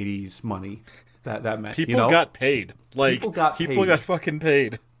 1980s money that meant. People got paid. Like, people got fucking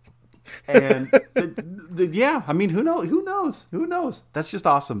paid. And yeah, I mean, who knows? That's just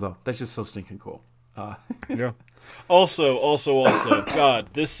awesome, though. That's just so stinking cool. Yeah. Also, God,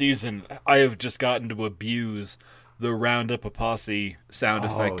 this season I have just gotten to abuse the Roundup a Posse sound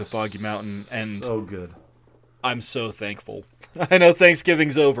effect of Foggy Mountain, and so good. I'm so thankful. I know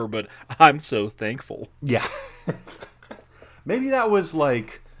Thanksgiving's over, but I'm so thankful. Yeah. Maybe that was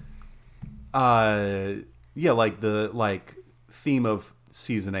like, like the theme of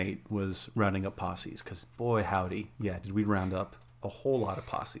Season 8 was rounding up posses, because boy howdy, did we round up a whole lot of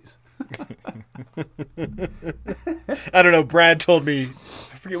posses. I don't know, Brad told me,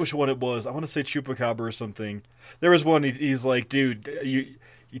 I forget which one it was, I want to say Chupacabra or something. There was one, he's like, dude,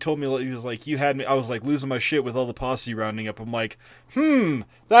 you told me, he was like, you had me, I was like losing my shit with all the posse rounding up. I'm like,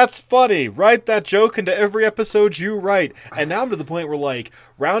 that's funny. Write that joke into every episode you write. And now I'm to the point where, like,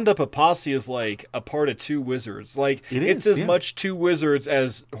 Round Up a Posse is like a part of Two Wizards. Like, it's as much Two Wizards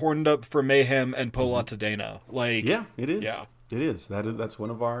as Horned Up for Mayhem and Polata Dana. Like, yeah, it is. Yeah. It is. That's one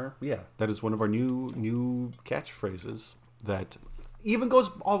of our new catchphrases that even goes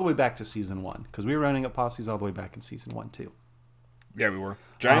all the way back to Season 1, because we were rounding up posses all the way back in Season 1 too. Yeah, we were.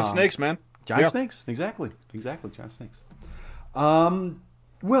 Giant snakes, man. Giant snakes. Exactly. Giant snakes.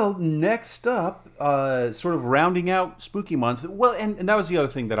 Well, next up, sort of rounding out Spooky Month. Well, and that was the other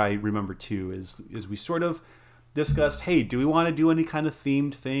thing that I remember too, is we sort of discussed, hey, do we want to do any kind of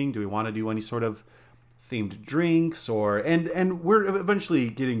themed thing? Do we want to do any sort of themed drinks? And we're eventually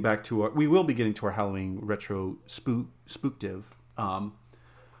getting back to we will be getting to our Halloween retro spooktiv.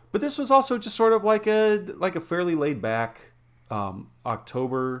 But this was also just sort of like a fairly laid back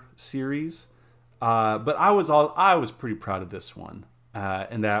October series, but I was pretty proud of this one,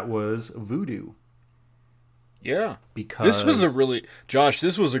 and that was Voodoo. Yeah, because this was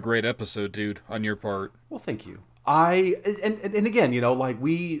this was a great episode, dude, on your part. Well, thank you. And again, like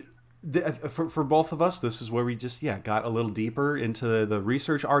for both of us, this is where we just got a little deeper into the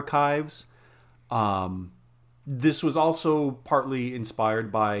research archives. This was also partly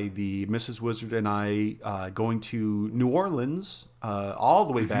inspired by the Mrs. Wizard and I going to New Orleans all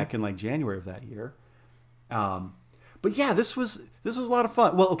the way back in like January of that year. But yeah, this was a lot of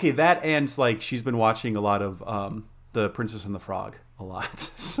fun. Well, okay, that and like she's been watching a lot of The Princess and the Frog a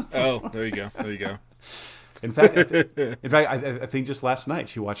lot. Oh, there you go. In fact, I think just last night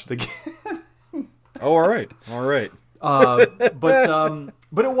she watched it again. Oh, all right. But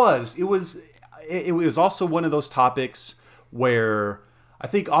it was also one of those topics where I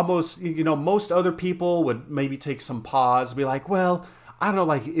think almost, most other people would maybe take some pause and be like, well, I don't know,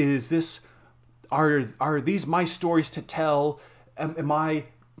 like, are these my stories to tell? Am I,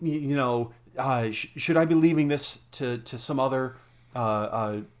 should I be leaving this to some other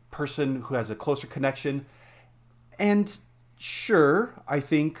person who has a closer connection? And sure, I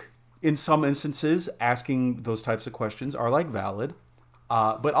think in some instances, asking those types of questions are like valid.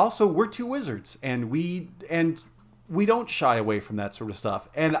 But also, we're two wizards, and we don't shy away from that sort of stuff.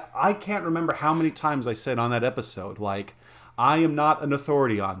 And I can't remember how many times I said on that episode, like, I am not an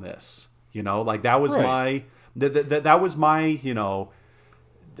authority on this. Like that was my that was my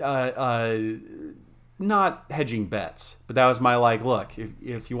not hedging bets, but that was my like, look,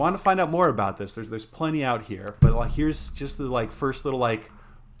 if you want to find out more about this, there's plenty out here. But like, here's just the like first little like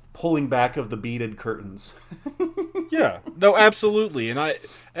pulling back of the beaded curtains. Yeah, no, absolutely, and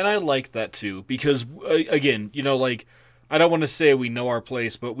I like that too, because again, like, I don't want to say we know our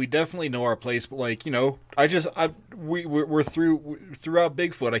place, but we definitely know our place. But like, you know, we're throughout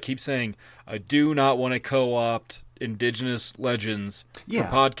Bigfoot. I keep saying I do not want to co-opt indigenous legends Yeah.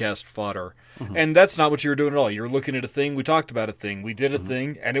 for podcast fodder, and that's not what you were doing at all. You were looking at a thing. We talked about a thing. We did a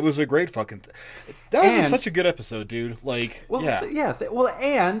thing, and it was a great fucking. That was And- such a good episode, dude. Like, Well, yeah, well,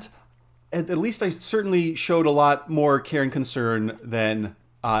 and at least I certainly showed a lot more care and concern than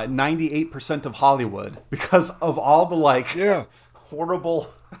 98% of Hollywood, because of all the like yeah. horrible,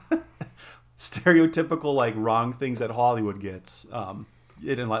 stereotypical like wrong things that Hollywood gets.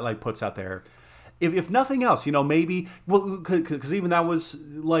 It like puts out there. If nothing else, you know, maybe because even that was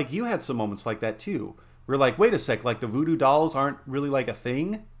like you had some moments like that too. We're like, wait a sec, like the voodoo dolls aren't really like a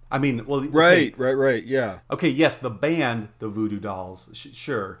thing. I mean, well, okay, Right, yeah. okay, yes, the band, the Voodoo Dolls,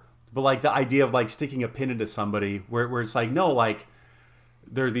 sure. But, like, the idea of, like, sticking a pin into somebody where it's like, no, like,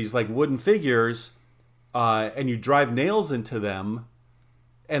 there are these, like, wooden figures, and you drive nails into them,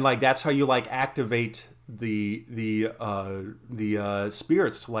 and, like, that's how you, like, activate the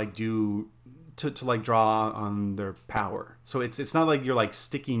spirits to, like, to like, draw on their power. So it's not like you're, like,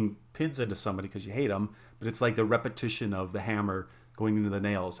 sticking pins into somebody because you hate them, but it's, like, the repetition of the hammer going into the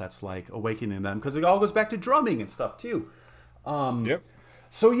nails that's like awakening them, because it all goes back to drumming and stuff too. Yep.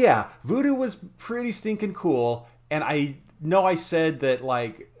 So yeah, voodoo was pretty stinking cool, and I know I said that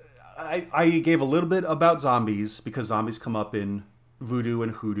like I gave a little bit about zombies because zombies come up in voodoo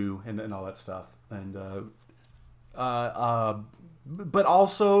and hoodoo and all that stuff, and but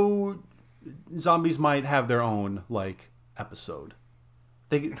also zombies might have their own like episode.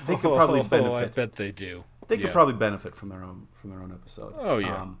 They could probably benefit. I bet they do. They could probably benefit from their own episode. Oh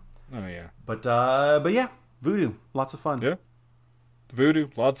yeah. Oh yeah. But yeah, voodoo, lots of fun. Yeah. Voodoo,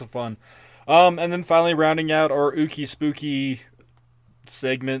 lots of fun. And then finally rounding out our Ookie Spooky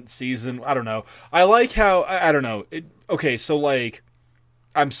segment season. I don't know. I like how I don't know. Okay, so like,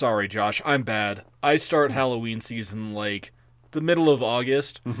 I'm sorry, Josh. I'm bad. I start Halloween season like the middle of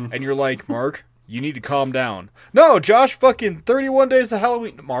August, and you're like, Mark, you need to calm down. No, Josh, fucking 31 days of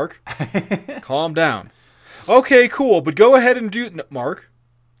Halloween. Mark, calm down. Okay, cool, but go ahead and do... No, Mark,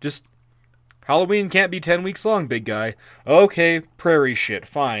 just... Halloween can't be 10 weeks long, big guy. Okay, prairie shit,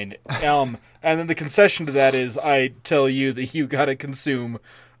 fine. And then the concession to that is I tell you that you gotta consume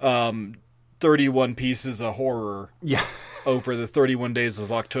 31 pieces of horror Yeah. over the 31 days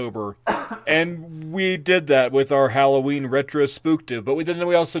of October. And we did that with our Halloween retro spooktive, but then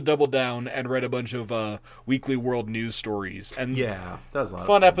we also doubled down and read a bunch of Weekly World News stories. And Yeah, that was a lot of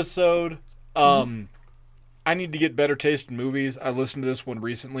fun episode. I need to get better taste in movies. I listened to this one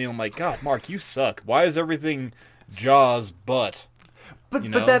recently, and I'm like, God, Mark, you suck. Why is everything Jaws butt? But you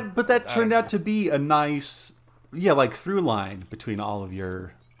know? but that turned out to be a nice, like through line between all of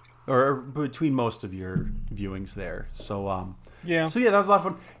your, or between most of your viewings there. So Yeah. So yeah, that was a lot of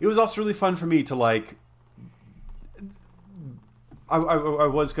fun. It was also really fun for me to like. I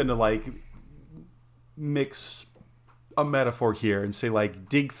was gonna like mix a metaphor here and say like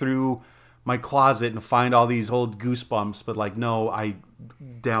dig through my closet and find all these old Goosebumps, but like no, I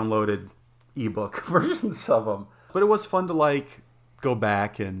downloaded ebook versions of them. But it was fun to like go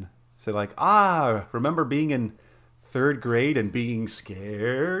back and say like, remember being in 3rd grade and being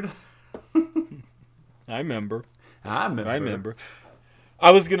scared? I remember. I remember. I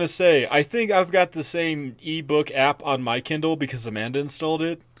was going to say, I think I've got the same ebook app on my Kindle because Amanda installed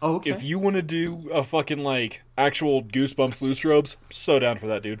it. Oh, okay. If you want to do a fucking, like, actual Goosebumps loose robes, so down for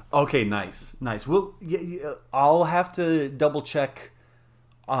that, dude. Okay, nice. Well, I'll have to double check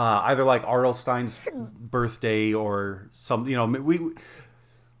either like R.L. Stein's birthday or some. You know,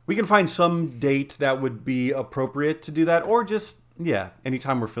 we can find some date that would be appropriate to do that, or just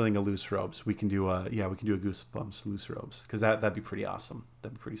anytime we're filling a loose robes, we can do a Goosebumps loose robes, because that'd be pretty awesome.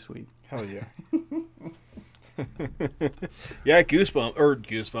 That'd be pretty sweet. Hell yeah. Yeah,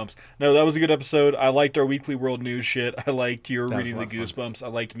 Goosebumps. No, that was a good episode. I liked our Weekly World News shit. I liked your That was reading a the lot of fun. Goosebumps. I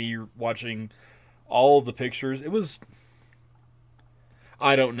liked me watching all the pictures. It was...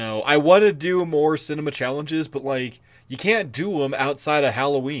 I don't know. I want to do more cinema challenges, but, like, you can't do them outside of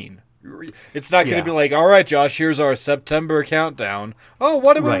Halloween. It's not going to be like, all right, Josh, here's our September countdown. Oh,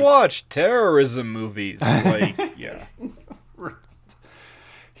 what did we Right. watch? Terrorism movies. Like, yeah.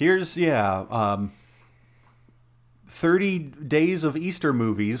 Here's 30 days of Easter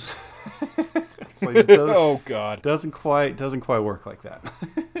movies. It's like, it Oh, God. doesn't quite work like that.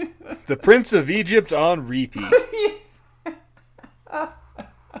 The Prince of Egypt on repeat.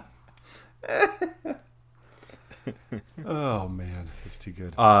 Oh man, it's too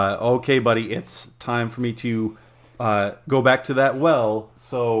good. Okay, buddy, it's time for me to go back to that well.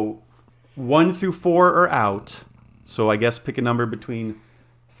 So 1 through 4 are out. So I guess pick a number between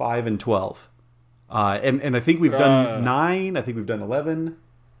 5 and 12. And I think we've done 9. I think we've done 11,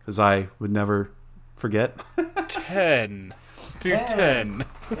 because I would never forget. 10. Do 10.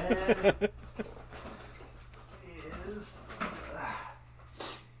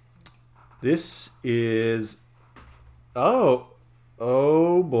 This is... Oh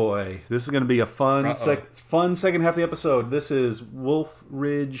boy. This is going to be a fun second half of the episode. This is Wolf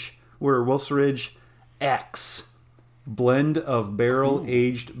Ridge X. Blend of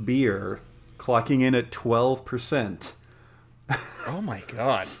barrel-aged beer, clocking in at 12%. Oh my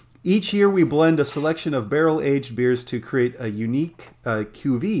god. Each year we blend a selection of barrel-aged beers to create a unique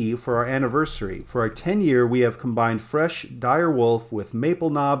cuvee for our anniversary. For our 10-year, we have combined fresh Direwolf with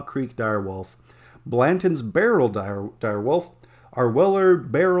Maple Knob Creek Direwolf, Blanton's Barrel Direwolf, our Weller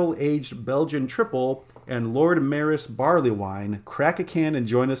barrel-aged Belgian Triple, and Lord Maris Barley Wine. Crack a can and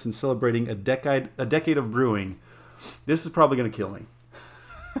join us in celebrating a decade of brewing. This is probably going to kill me.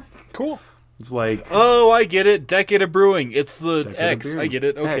 Cool. It's like... Oh, I get it. Decade of brewing. It's the X. I get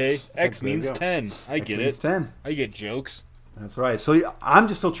it. Okay. X. X means 10. I get it. 10. I get jokes. That's right. So I'm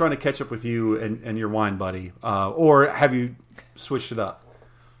just still trying to catch up with you and your wine buddy. Or have you switched it up?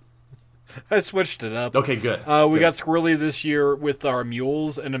 I switched it up. Okay, good. We got squirrely this year with our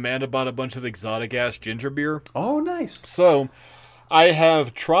mules, and Amanda bought a bunch of exotic ass ginger beer. Oh, nice. So I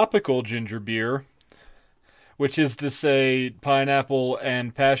have tropical ginger beer, which is to say pineapple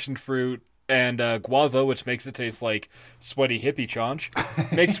and passion fruit and guava, which makes it taste like sweaty hippie chaunch,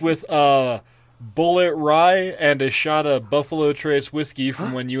 mixed with bullet rye and a shot of Buffalo Trace whiskey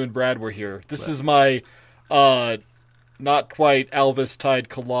from when you and Brad were here. This is my not quite Elvis Tide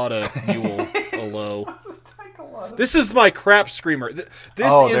Colada mule. Hello. This is my crap screamer. This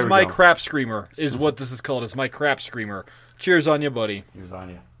is my crap screamer, is what this is called. It's my crap screamer. Cheers on you, buddy. Here's on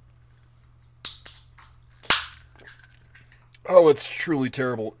you. Oh, it's truly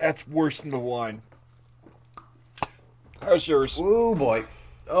terrible. That's worse than the wine. How's yours? Oh, boy.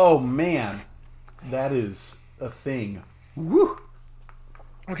 Oh, man. That is a thing. Woo!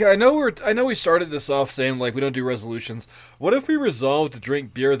 Okay, I know we started this off saying, like, we don't do resolutions. What if we resolve to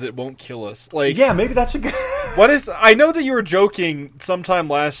drink beer that won't kill us? Like, yeah, maybe that's a good... What if... I know that you were joking sometime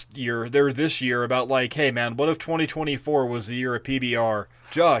last year, or this year, about, like, hey, man, what if 2024 was the year of PBR?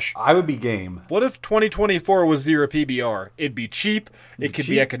 Josh. I would be game. What if 2024 was the year of PBR? It'd be cheap. It could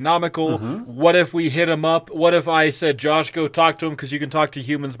be economical. Mm-hmm. What if we hit him up? What if I said, Josh, go talk to him because you can talk to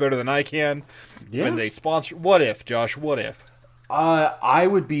humans better than I can? Yeah. When they sponsor... What if, Josh? What if? I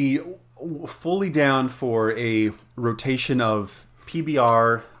would be fully down for a rotation of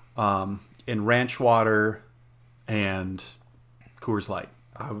PBR and Ranch Water and Coors Light.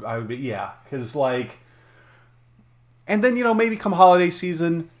 I would be, yeah, because like, and then, you know, maybe come holiday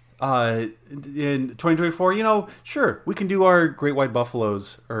season in 2024, you know, sure, we can do our Great White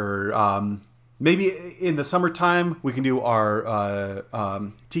Buffaloes, or maybe in the summertime we can do our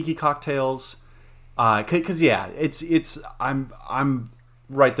tiki cocktails. Because yeah, it's I'm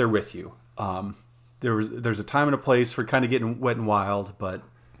right there with you. There's a time and a place for kind of getting wet and wild, but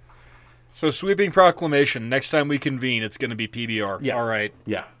so sweeping proclamation. Next time we convene, it's going to be PBR. Yeah. All right.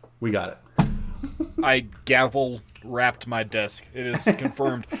 Yeah, we got it. I gavel wrapped my desk. It is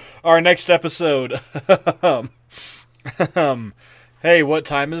confirmed. Our next episode. Hey, what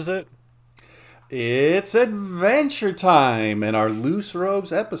time is it? It's Adventure Time, and our Loose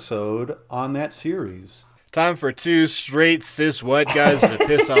Robes episode on that series. Time for two straight cis white guys to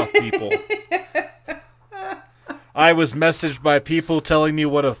piss off people. I was messaged by people telling me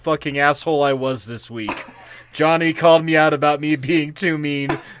what a fucking asshole I was this week. Johnny called me out about me being too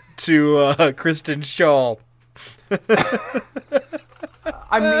mean to Kristen Shaw.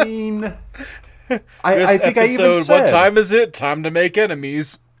 I mean, I think I even said... What time is it? Time to make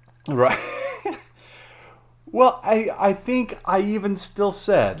enemies. Right. Well, I think I even still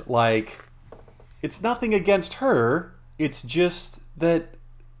said, like, it's nothing against her. It's just that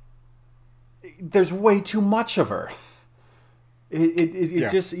there's way too much of her.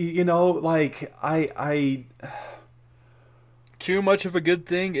 It just, you know, like, I... Too much of a good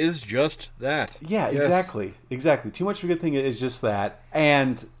thing is just that. Yeah, yes. Exactly. Too much of a good thing is just that.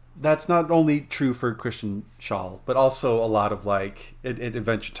 And that's not only true for Christian Shaw, but also a lot of, like, at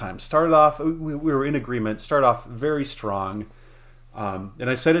Adventure Time. Started off, we were in agreement, started off very strong. And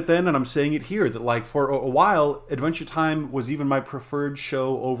I said it then, and I'm saying it here, that, like, for a while, Adventure Time was even my preferred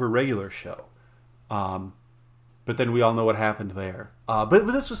show over regular show. But then we all know what happened there. But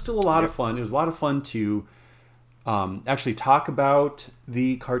this was still a lot of fun. It was a lot of fun to actually talk about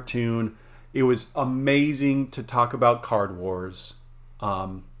the cartoon. It was amazing to talk about Card Wars.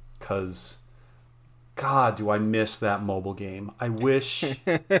 Because God, do I miss that mobile game? I wish.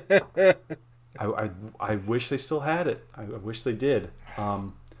 I wish they still had it. I wish they did.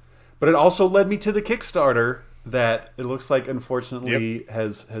 But it also led me to the Kickstarter that it looks like, unfortunately,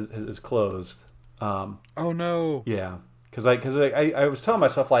 has closed. Oh no. Yeah, because I was telling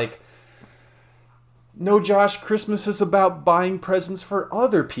myself, like, no, Josh, Christmas is about buying presents for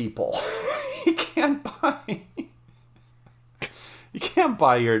other people. You can't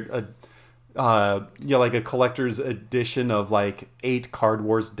buy your like a collector's edition of like 8 Card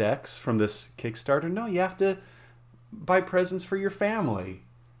Wars decks from this Kickstarter. No, you have to buy presents for your family.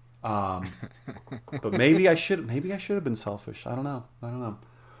 But maybe I should have been selfish. I don't know.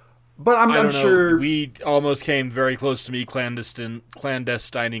 But I'm sure we almost came very close to me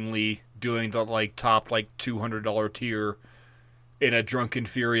clandestinely doing the like top like $200 tier in a drunken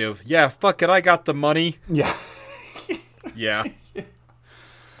fury of, yeah, fuck it, I got the money. Yeah. Yeah.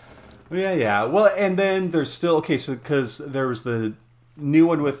 Yeah. Well, and then there's still, okay, so because there was the new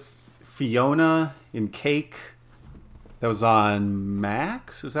one with Fiona in Cake that was on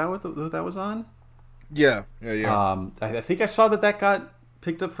Max. Is that what that was on? Yeah. I think I saw that got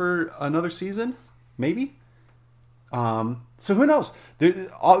picked up for another season, maybe. So who knows?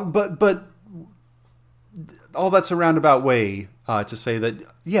 But all that's a roundabout way to say that,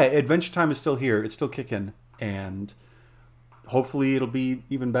 yeah, Adventure Time is still here. It's still kicking, and hopefully it'll be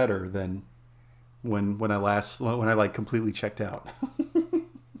even better than when I like completely checked out.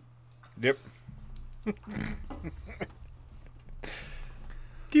 Yep.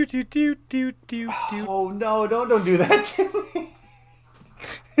 Do. Oh no! Don't do that to me.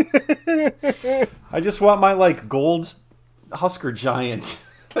 I just want my like gold Husker Giant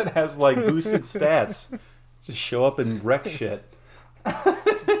that has like boosted stats. Just show up and wreck shit.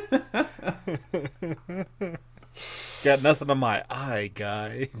 Got nothing on my eye,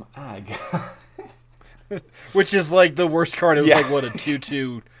 guy. My God. Which is like the worst card. It was like, what, a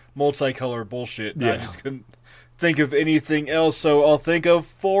 2/2 multicolor bullshit. Yeah. I just couldn't think of anything else, so I'll think of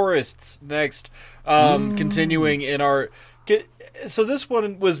forests next. Continuing in our... So this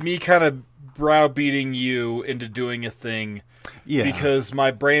one was me kind of browbeating you into doing a thing. Yeah. Because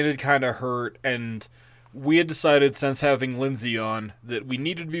my brain had kind of hurt, and we had decided, since having Lindsay on, that we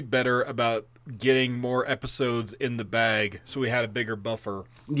needed to be better about getting more episodes in the bag, so we had a bigger buffer.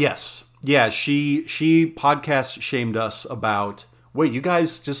 Yes. Yeah, she podcast shamed us about, wait, you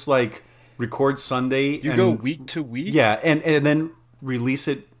guys just like record Sunday You go week to week? Yeah, and then release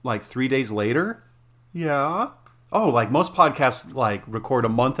it like 3 days later? Yeah. Oh, like most podcasts like record a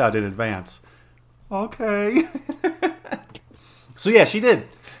month out in advance. Okay. So yeah, she did.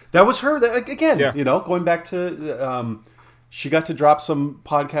 That was her. Again, going back to, she got to drop some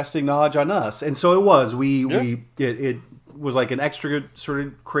podcasting knowledge on us, and so it was. It was like an extra sort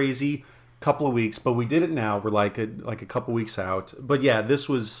of crazy couple of weeks, but we did it now. We're like a couple weeks out. But yeah, this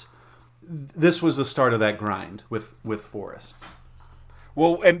was the start of that grind with forests.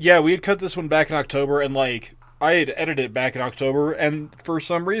 Well, and yeah, we had cut this one back in October, and like I had edited it back in October, and for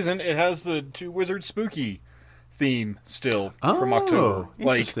some reason it has the Two Wizards Spooky theme still from October.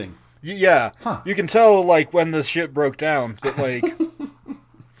 Interesting. Yeah, You can tell like when the shit broke down, but like,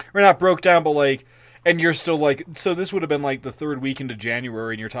 or not broke down, but like, and you're still like, so this would have been like the third week into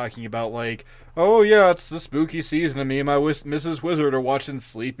January, and you're talking about like, oh yeah, it's the spooky season, and me and my Mrs. Wizard are watching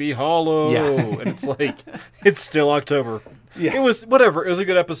Sleepy Hollow, and it's like, it's still October. Yeah. It was whatever. It was a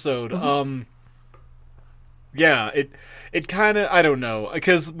good episode. Yeah, it kind of, I don't know,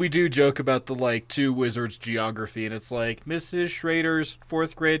 because we do joke about the, like, Two Wizards geography, and it's like, Mrs. Schrader's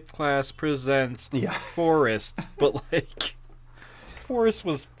 4th grade class presents Forest, but, like, Forest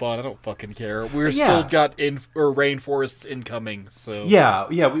was fun. I don't fucking care. We're still got rainforests incoming, so. Yeah,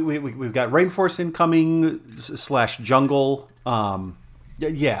 we've got rainforest incoming / jungle.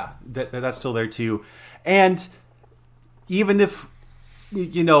 That's still there, too. And even if, we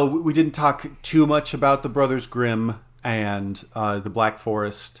didn't talk too much about the Brothers Grimm and the Black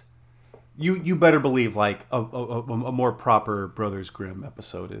Forest, you better believe like a more proper Brothers Grimm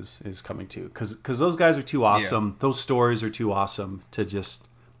episode is coming too, because those guys are too awesome. Yeah. Those stories are too awesome to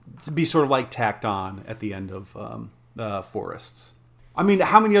be sort of like tacked on at the end of forests. I mean,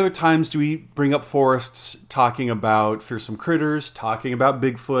 how many other times do we bring up forests talking about fearsome critters, talking about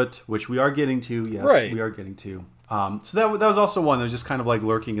Bigfoot, which we are getting to? Yes, right. We are getting to. So that was also one that was just kind of like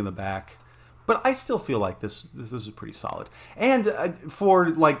lurking in the back. But I still feel like this is pretty solid. And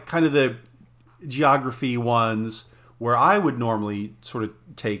for like kind of the geography ones where I would normally sort of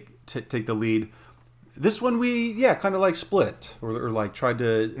take the lead, this one we kind of like split or like tried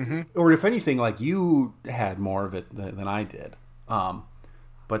to, or if anything, like you had more of it than I did.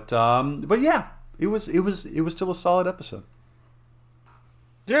 But yeah, it was still a solid episode.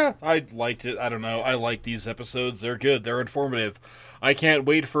 Yeah, I liked it. I don't know. I like these episodes. They're good. They're informative. I can't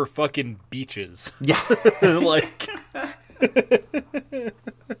wait for fucking beaches. Yeah. Like,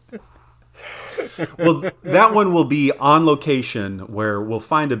 Well, that one will be on location where we'll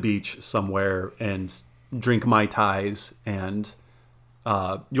find a beach somewhere and drink Mai Tais, and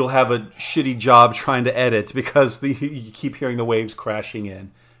you'll have a shitty job trying to edit because you keep hearing the waves crashing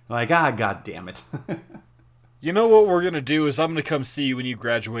in. Like, god damn it. you know what we're gonna do is I'm gonna come see you when you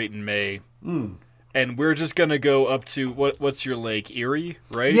graduate in May, and we're just gonna go up to what's your lake, Erie,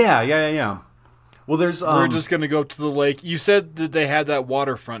 right? Yeah. Well, there's We're just gonna go up to the lake. You said that they had that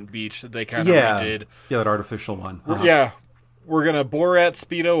waterfront beach that they kind of redid. Yeah, that artificial one. Uh-huh. Yeah, we're gonna Borat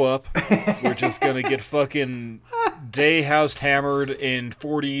Speedo up. We're just gonna get fucking day housed hammered in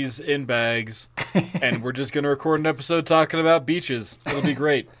 40s in bags, and we're just gonna record an episode talking about beaches. It'll be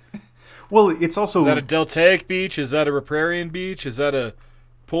great. Well, it's also... Is that a deltaic beach? Is that a riparian beach? Is that a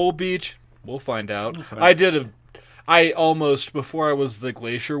pool beach? We'll find out. I almost, before I was the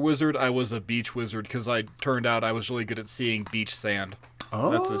glacier wizard, I was a beach wizard because I turned out I was really good at seeing beach sand.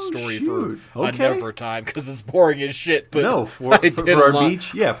 That's a story for another time because it's boring as shit. But no, for our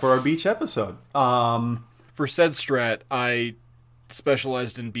beach, for our beach episode. For said strat, I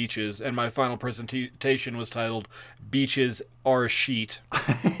specialized in beaches, and my final presentation was titled "Beaches Are Sheet,"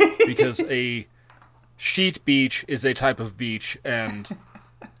 because a sheet beach is a type of beach, and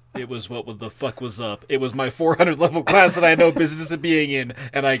it was what the fuck was up. It was my 400 level class that I had no business of being in,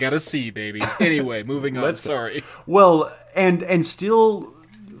 and I got a C, baby. Anyway, moving on. Sorry. Well, and still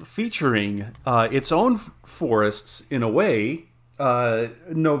featuring its own forests in a way.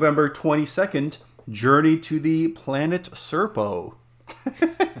 November 22nd, Journey to the Planet Serpo.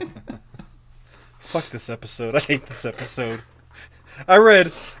 Fuck this episode. I hate this episode. I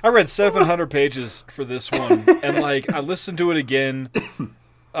read 700 pages for this one, and like I listened to it again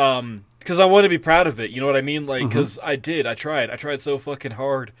because I want to be proud of it. You know what I mean? Like, because I tried so fucking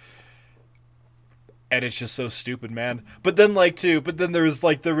hard, and it's just so stupid, man. But then there's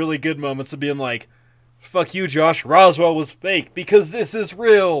like the really good moments of being like, fuck you, Josh, Roswell was fake because this is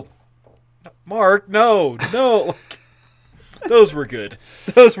real. Mark, no. Those were good.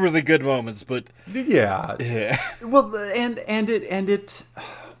 Those were the good moments, but yeah. Well, and it's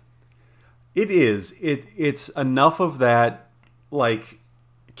enough of that, like,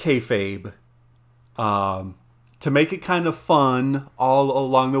 kayfabe, to make it kind of fun all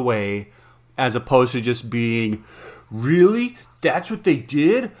along the way, as opposed to just being, really? That's what they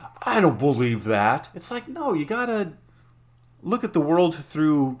did? I don't believe that. It's like, no, you gotta look at the world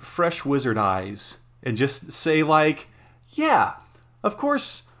through fresh wizard eyes and just say, like, yeah, of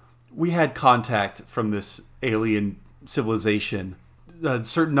course we had contact from this alien civilization. A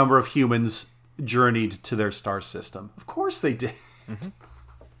certain number of humans journeyed to their star system. Of course they did.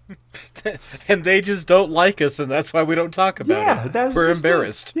 And they just don't like us, and that's why we don't talk about it. We're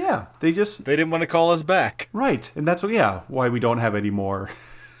embarrassed. They didn't want to call us back. Right, and that's why we don't have any more.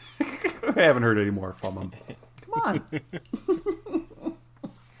 I haven't heard any more from them. Come on.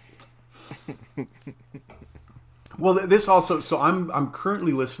 Well, this also. So I'm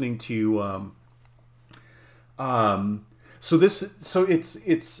currently listening to.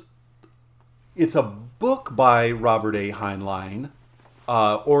 It's a book by Robert A. Heinlein,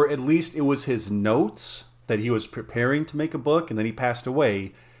 or at least it was his notes that he was preparing to make a book, and then he passed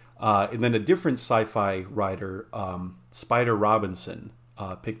away, and then a different sci-fi writer, Spider Robinson,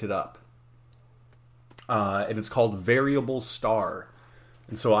 picked it up, and it's called Variable Star.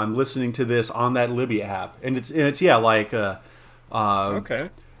 And so I'm listening to this on that Libby app, and it's like okay,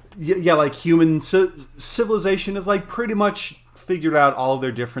 like human civilization is like pretty much figured out all of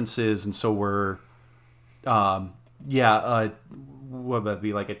their differences, and so we're what would that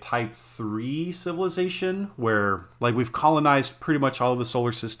be, like a type 3 civilization where like we've colonized pretty much all of the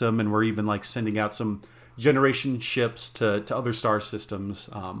solar system, and we're even like sending out some generation ships to other star systems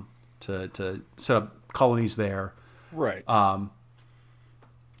to set up colonies there. Right.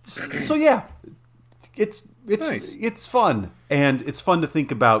 So yeah, it's nice. It's fun, and it's fun to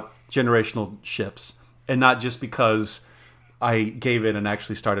think about generational ships, and not just because I gave it and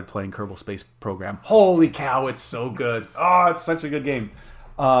actually started playing Kerbal Space Program. Holy cow, it's so good! Oh, it's such a good game.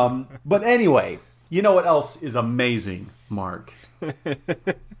 But anyway, you know what else is amazing, Mark?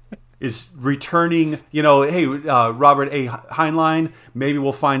 Is returning. Hey, Robert A. Heinlein. Maybe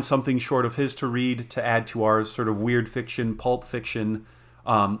we'll find something short of his to read to add to our sort of weird fiction, pulp fiction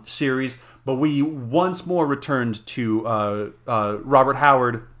series, but we once more returned to Robert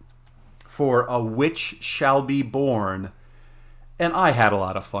Howard for A Witch Shall Be Born, And I had a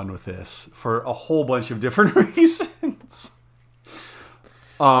lot of fun with this for a whole bunch of different reasons.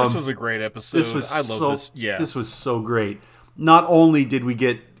 This was a great episode. This was I love this. Yeah. This was so great. Not only did we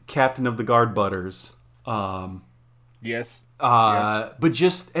get Captain of the Guard Butters, Yes. but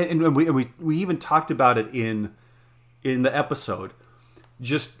just and we even talked about it in the episode,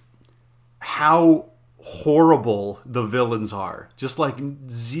 just how horrible the villains are. Just like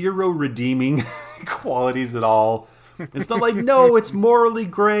zero redeeming qualities at all. It's not like, no, it's morally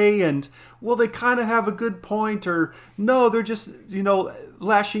gray and, well, they kind of have a good point, or no, they're just,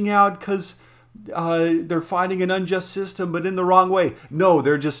 lashing out because they're fighting an unjust system, but in the wrong way. No,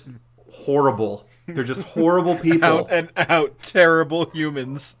 they're just horrible. They're just horrible people. Out and out, terrible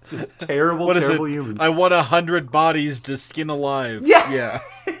humans. Just terrible, What is terrible it? humans. I want 100 bodies to skin alive. Yeah.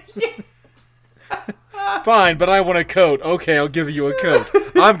 Fine, but I want a coat. Okay, I'll give you a coat.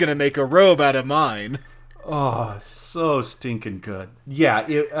 I'm gonna make a robe out of mine. Oh, so stinking good. Yeah,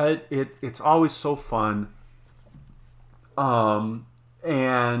 it's always so fun. And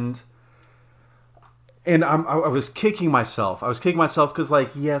I was kicking myself. I was kicking myself because,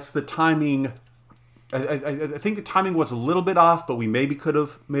 like, yes, the timing. I think the timing was a little bit off, but we maybe could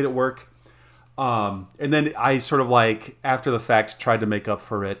have made it work. And then I sort of, like, after the fact tried to make up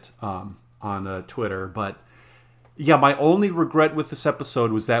for it on Twitter. But yeah, my only regret with this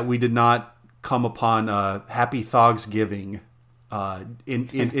episode was that we did not come upon Happy Thogsgiving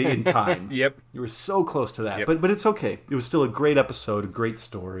in time. Yep. You were so close to that. Yep. But it's okay. It was still a great episode, a great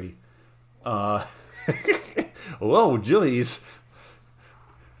story. Whoa, Jillies.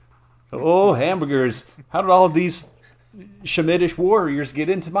 Oh, hamburgers. How did all of these Shemitish warriors get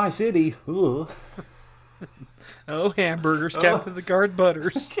into my city? Ooh. Oh, hamburgers, Captain the Guard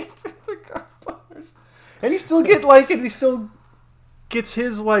Butters. And he still gets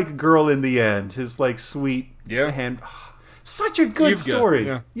his, like, girl in the end. His, like, sweet hand. Such a good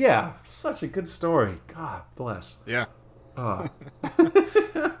story. Yeah, such a good story. God bless. Yeah. Oh.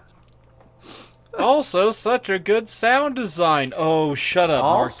 Also, such a good sound design. Oh, shut up,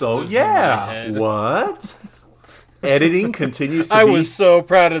 Mark. Also, yeah. What? Editing continues to be... I was so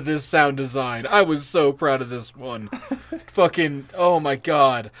proud of this sound design. I was so proud of this one. Fucking, oh my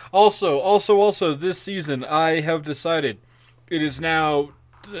god. Also, this season, I have decided it is now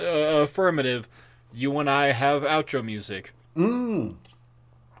affirmative. You and I have outro music.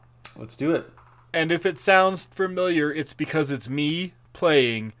 Let's do it. And if it sounds familiar, it's because it's me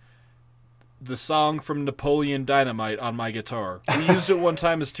playing the song from Napoleon Dynamite on my guitar. We used it one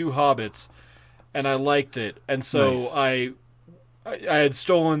time as two hobbits, and I liked it. And so Nice. I had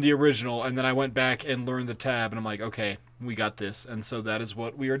stolen the original, and then I went back and learned the tab, and I'm like, okay, we got this. And so that is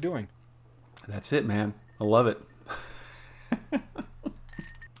what we are doing. That's it, man. I love it.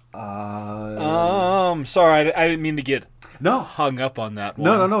 Sorry, I didn't mean to get No. hung up on that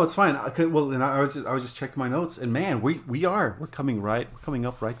one. No, it's fine. Well, and I was just checking my notes, and man, we're coming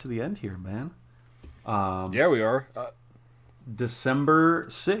up right to the end here, man. Yeah, we are. December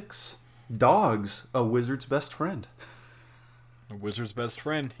 6th, Dogs, a Wizard's Best Friend. A wizard's best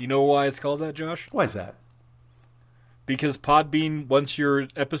friend. You know why it's called that, Josh? Why is that? Because Podbean wants your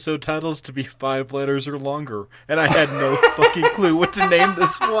episode titles to be 5 letters or longer, and I had no fucking clue what to name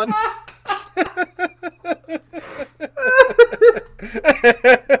this one.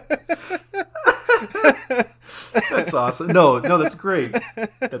 That's awesome. No, that's great.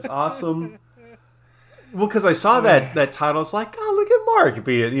 That's awesome. Well, because I saw that title, it's like, oh, look at Mark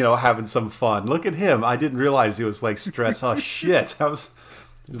being, having some fun. Look at him. I didn't realize he was like stress. Oh shit! It was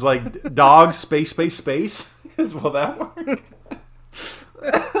like dog space. Will that work?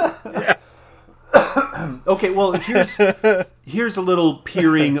 Yeah. Okay, well, here's a little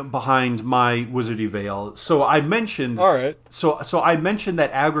peering behind my wizardy veil. So I mentioned, All right. So I mentioned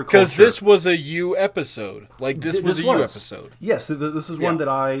that agriculture, Because this was a you episode. Like, this was a you episode. Yes, this is one that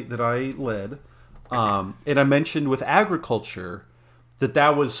I led, and I mentioned with agriculture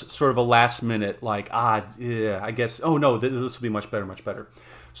that was sort of a last minute, like, I guess. Oh no, this will be much better.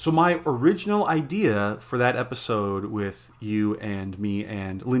 So my original idea for that episode with you and me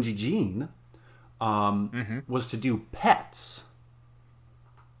and Lindsay Jean was to do pets,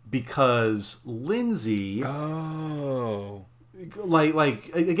 because Lindsay,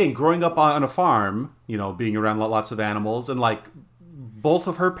 like again, growing up on a farm, being around lots of animals, and like both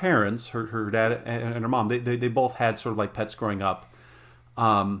of her parents, her dad and her mom, they both had sort of like pets growing up.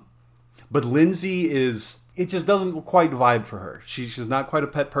 But Lindsay it just doesn't quite vibe for her. She's not quite a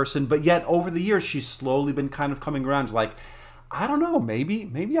pet person, but yet over the years she's slowly been kind of coming around to like, I don't know,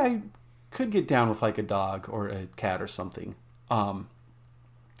 maybe I could get down with like a dog or a cat or something. And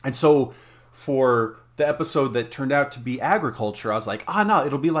so for the episode that turned out to be agriculture, I was like, no,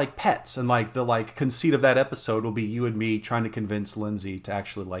 it'll be like pets, and like the like conceit of that episode will be you and me trying to convince Lindsay to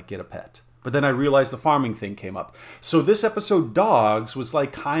actually like get a pet. But then I realized the farming thing came up. So this episode, Dogs, was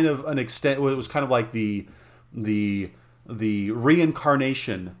like kind of an extent. It was kind of like the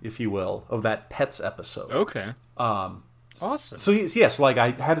reincarnation, if you will, of that Pets episode. Okay. Awesome. So yes, like I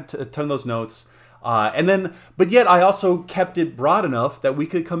had a ton of those notes, and then, but yet I also kept it broad enough that we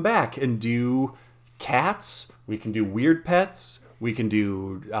could come back and do cats. We can do weird pets. We can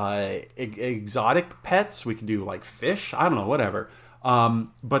do exotic pets. We can do like fish. I don't know, whatever.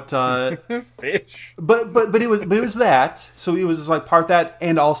 Fish. But it was that. So it was like part that,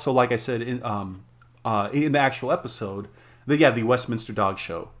 and also like I said in the actual episode, the Westminster Dog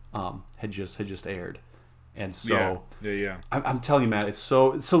Show had just aired, and so yeah. I'm telling you, Matt, it's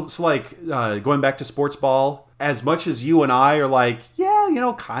so like going back to sports ball. As much as you and I are like,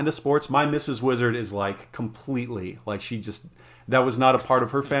 kind of sports, my Mrs. Wizard is like completely like that was not a part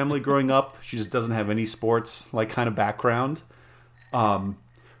of her family growing up. She just doesn't have any sports like kind of background.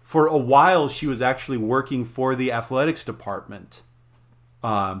 For a while, she was actually working for the athletics department,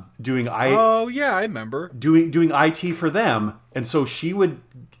 doing Oh yeah, I remember doing IT for them, and so she would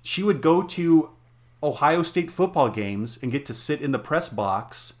go to Ohio State football games and get to sit in the press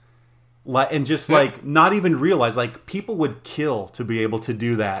box, and just like not even realize like people would kill to be able to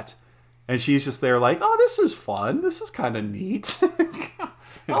do that, and she's just there like, oh, this is fun, this is kind of neat.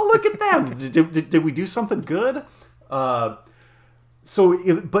 Oh, look at them! Did we do something good? So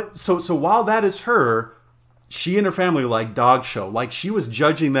while that is her, she and her family like Dog Show. Like she was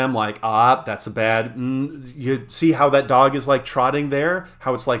judging them like, that's a bad. You see how that dog is like trotting there?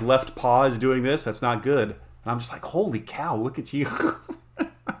 How it's like left paw is doing this? That's not good. And I'm just like, holy cow, look at you.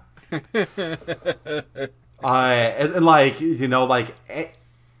 And like, like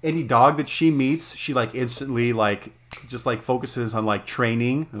any dog that she meets, she like instantly like just like focuses on like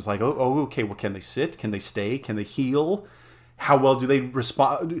training. It's like, okay, well, can they sit? Can they stay? Can they heel? How well do they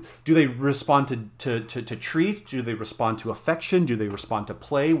respond? Do they respond to treat? Do they respond to affection? Do they respond to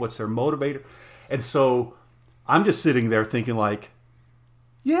play? What's their motivator? And so I'm just sitting there thinking like,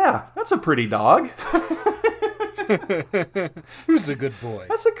 yeah, that's a pretty dog. Who's a good boy?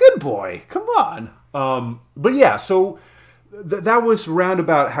 That's a good boy. Come on. But yeah, so that was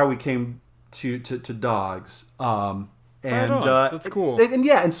roundabout how we came to dogs. And that's cool.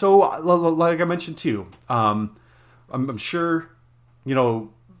 And so like I mentioned too, I'm sure,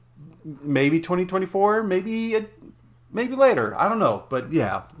 maybe 2024, maybe later. I don't know, but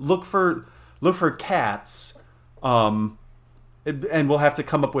yeah, look for cats, and we'll have to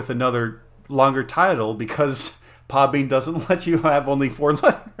come up with another longer title because Podbean doesn't let you have only 4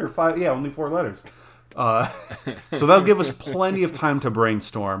 letters or 5. Yeah, only 4 letters. So that'll give us plenty of time to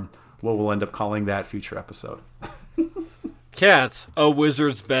brainstorm what we'll end up calling that future episode. Cats, a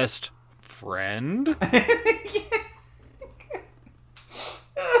wizard's best friend.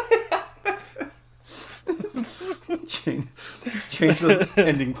 Change the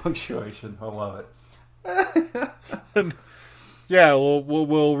ending punctuation. I love it. Yeah,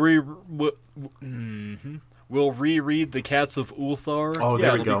 we'll reread the Cats of Ulthar. Oh,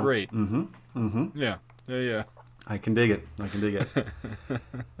 there we go. Be great. Yeah. I can dig it.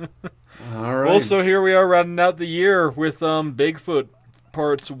 All right. Also, here we are rounding out the year with Bigfoot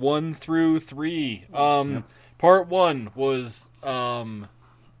parts 1 through 3. Part 1 was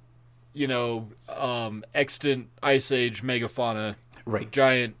extant Ice Age megafauna, right?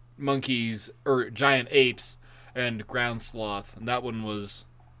 Giant monkeys or giant apes and ground sloth, and that one was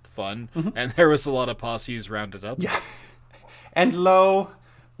fun. And there was a lot of posses rounded up. Yeah. And lo,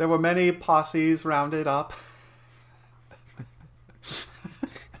 there were many posses rounded up.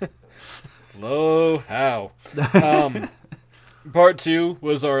 Lo, how? Part 2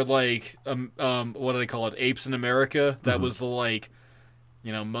 was our what do they call it? Apes in America. That was the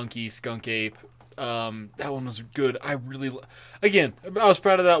monkey, skunk ape. That one was good. I was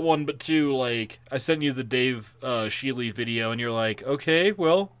proud of that one, but too, I sent you the Dave Shealy video, and you're like, okay,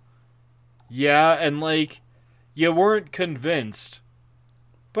 well, yeah, and you weren't convinced,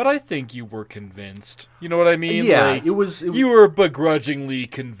 but I think you were convinced. You know what I mean? Yeah, you were begrudgingly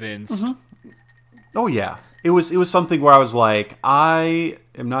convinced. Oh yeah, it was something where I was like, I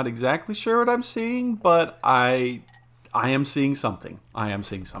am not exactly sure what I'm seeing, but I am seeing something.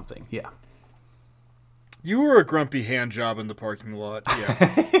 Yeah. You were a grumpy hand job in the parking lot.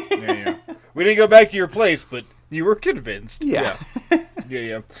 Yeah. Yeah. We didn't go back to your place, but you were convinced. Yeah.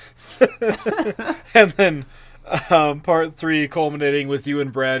 Yeah. And then part 3 culminating with you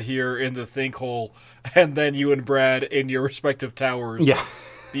and Brad here in the think hole, and then you and Brad in your respective towers. Yeah.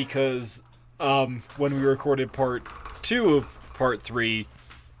 Because when we recorded part 2 of part 3,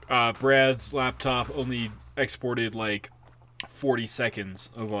 Brad's laptop only exported like 40 seconds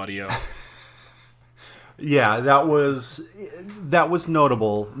of audio. Yeah, that was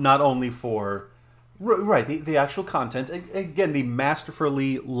notable, not only for the actual content. Again, the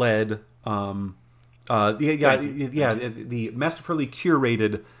masterfully led, the masterfully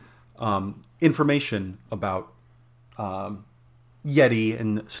curated information about Yeti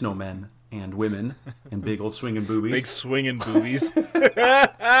and snowmen and women and big old swinging boobies. Big swinging boobies.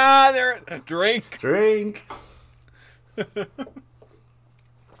 They're drink.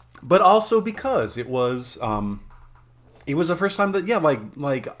 But also because it was the first time that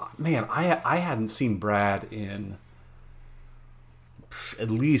man, I hadn't seen Brad in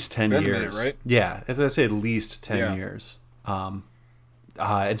at least 10 years. Minute, right? Yeah, as I say, at least 10 years. And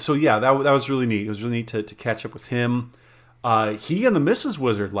so that was really neat. It was really neat to catch up with him. He and the Mrs.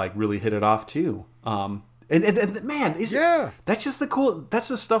 Wizard really hit it off too. And man, that's just that's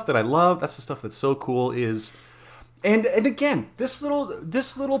the stuff that I love. That's the stuff that's so cool is. And again, this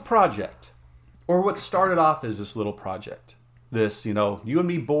little project, or what started off as this little project, this, you and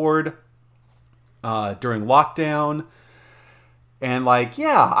me bored during lockdown, and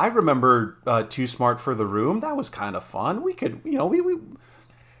I remember Too Smart for the Room. That was kind of fun. We could,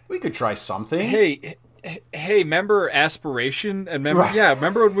 we could try something. Hey, remember Aspiration? And remember, Right.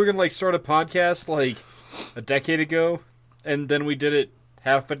 Remember when we were gonna start a podcast a decade ago, and then we did it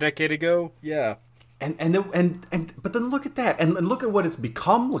half a decade ago? Yeah. But then look at that, and look at what it's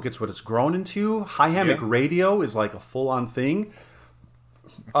become. Look at what it's grown into. High Hammock Radio is like a full-on thing.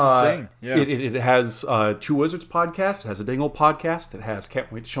 Thing. Yeah. It has Two Wizards podcast. It has a Dingle podcast. It has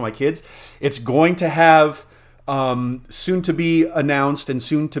Can't Wait to Show My Kids. It's going to have soon to be announced and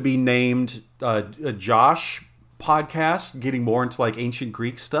soon to be named a Josh podcast, getting more into ancient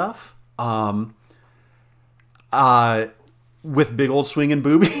Greek stuff. With big old swinging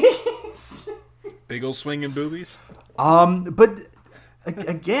boobies. Big old swinging boobies. But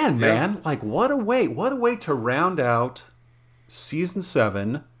again, man, what a way to round out season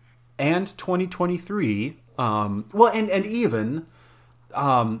 7 and 2023. And even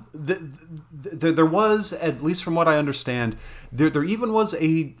there was, at least from what I understand, there even was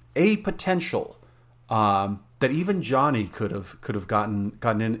a potential that even Johnny could have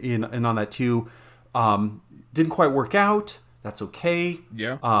gotten in on that too. Didn't quite work out. That's okay.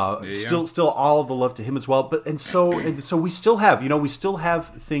 Still all of the love to him as well. But so we still have, we still have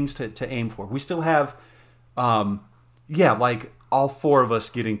things to aim for. We still have, all 4 of us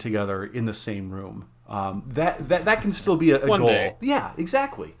getting together in the same room. That can still be a One goal. day. Yeah,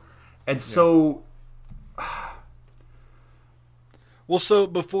 exactly. And so. Well, so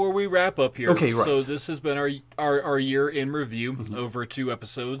before we wrap up here, Okay, right. So this has been our year in review over 2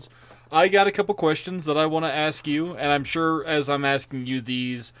 episodes. I got a couple questions that I want to ask you, and I'm sure as I'm asking you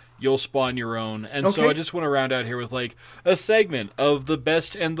these, you'll spawn your own. And so Okay. I just want to round out here with a segment of the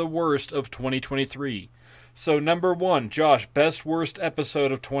best and the worst of 2023. So number 1, Josh, best worst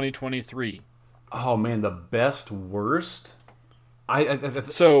episode of 2023. Oh man, the best worst.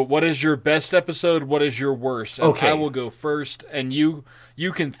 So what is your best episode? What is your worst? And Okay. I will go first, and you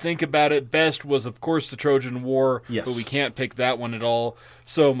can think about it. Best was, of course, the Trojan War, Yes. but we can't pick that one at all.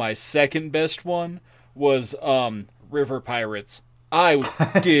 So my second best one was River Pirates. I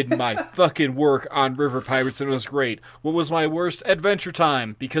did my fucking work on River Pirates, and it was great. What was my worst? Adventure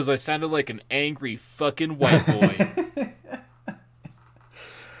Time, because I sounded like an angry fucking white boy.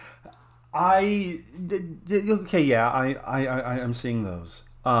 I'm seeing those.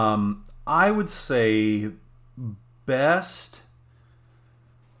 I would say best,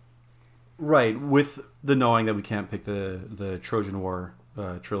 right, with the knowing that we can't pick the Trojan War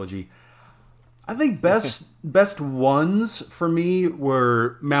trilogy. I think best ones for me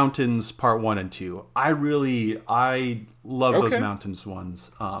were Mountains Part 1 and 2. I love those Okay. Mountains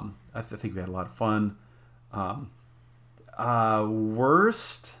ones. I think we had a lot of fun.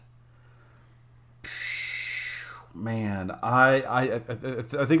 Worst, man, I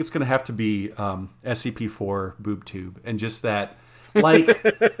think it's gonna have to be SCP-4 Boob Tube, and just that,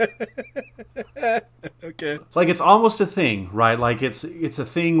 Okay. it's almost a thing, right? It's a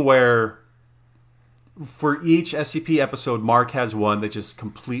thing where for each SCP episode, Mark has one that just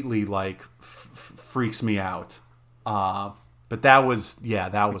completely freaks me out. But that was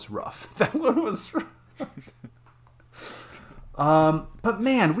rough. That one was rough. But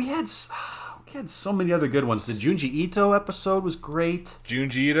man, we had so many other good ones. The Junji Ito episode was great.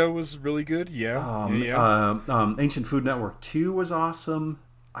 Junji Ito was really good. Yeah. Ancient Food Network 2 was awesome.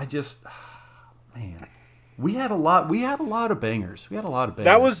 Man, We had a lot. We had a lot of bangers. We had a lot of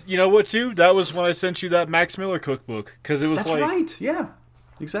bangers. That was, you know what, too? That was when I sent you that Max Miller cookbook. Because it was That's like right. Yeah.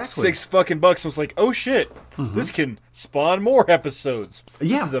 Exactly. $6 bucks. I was like, oh shit, this can spawn more episodes.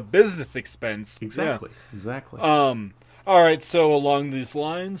 Yeah. This is a business expense. Exactly. Exactly. All right, so along these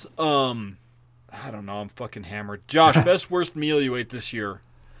lines, I don't know, I'm fucking hammered. Josh, best worst meal you ate this year?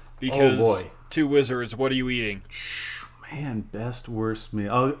 Because boy. Two Wizards, what are you eating? Man, best worst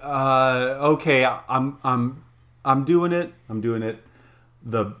meal. Okay. I'm doing it. I'm doing it.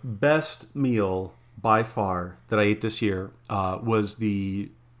 The best meal by far that I ate this year was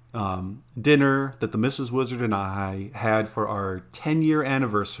the dinner that the Mrs. Wizard and I had for our 10-year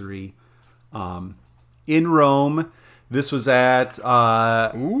anniversary in Rome. This was at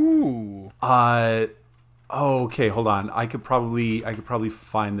Ooh. okay, hold on. I could probably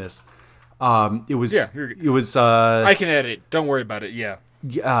find this. It was I can edit. Don't worry about it. Yeah.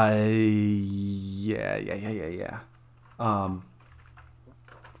 Yeah.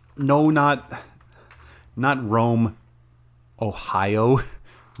 No, not Rome, Ohio.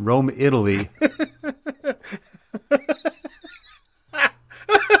 Rome, Italy.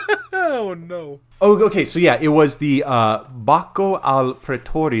 Oh no. Oh, okay. So yeah, it was the Bacco al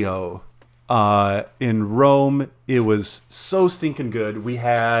Pretorio in Rome. It was so stinking good. We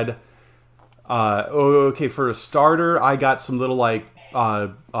had for a starter, I got some little like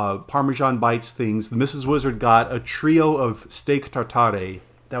Parmesan bites things. The Mrs. Wizard got a trio of steak tartare.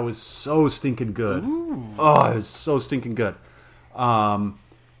 That was so stinking good. Ooh. Oh, it was so stinking good. And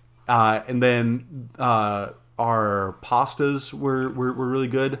then our pastas were really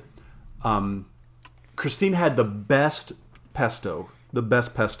good. Christine had the best pesto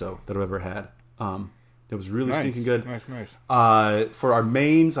that I've ever had. It was really stinking good. Nice. For our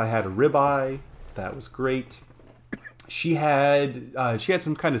mains, I had a ribeye. That was great. She had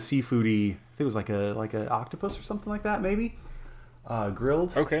some kind of seafoody. I think it was like a octopus or something like that, maybe.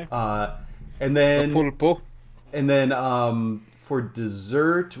 Grilled. Okay. And then Pulpo. And then for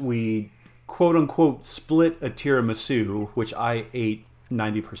dessert, we quote unquote split a tiramisu, which I ate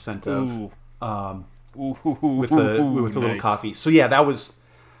 90% of. With a little coffee. So yeah, that was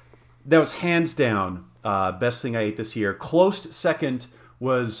hands down best thing I ate this year. Close second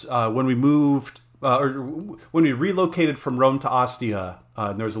was when we moved or when we relocated from Rome to Ostia.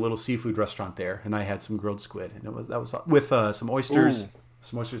 And there was a little seafood restaurant there, and I had some grilled squid, and that was with some oysters. Ooh.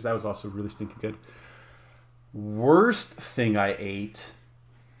 Some oysters. That was also really stinking good. Worst thing I ate.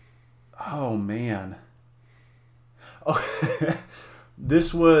 Oh man. Oh.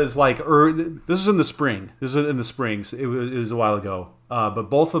 This was like this was in the spring. This was in the springs. It was a while ago. But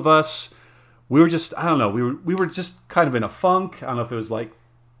both of us, we were just, I don't know, we were just kind of in a funk. I don't know if it was like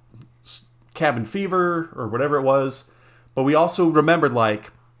cabin fever or whatever it was. But we also remembered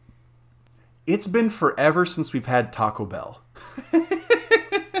like it's been forever since we've had Taco Bell.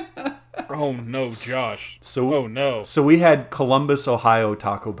 Oh no, Josh. Oh no. So we had Columbus, Ohio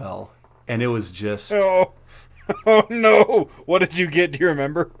Taco Bell, and it was just Oh no! What did you get? Do you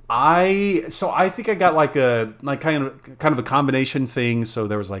remember? I think I got like kind of a combination thing. So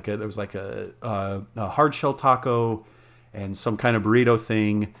there was like a hard shell taco and some kind of burrito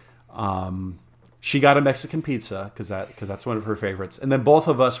thing. She got a Mexican pizza because that's one of her favorites. And then both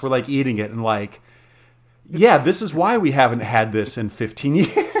of us were like eating it and like, yeah, this is why we haven't had this in 15 years.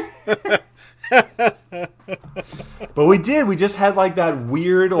 But we did. We just had like that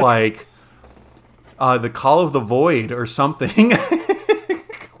weird like. The Call of the Void or something,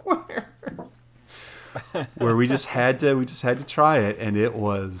 where we just had to try it, and it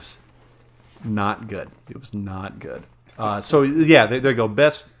was not good. It was not good. So yeah, there you go.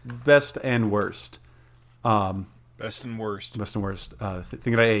 Best and worst. Best and worst.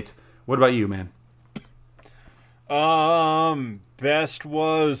 Thing that I ate. What about you, man? Best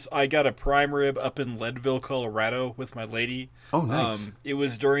was I got a prime rib up in Leadville, Colorado with my lady. Oh, nice. It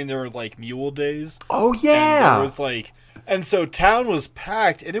was during their like mule days. Oh yeah. And it was like, and so town was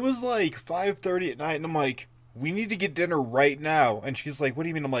packed, and it was like 5:30 at night, and I'm like, we need to get dinner right now. And she's like, what do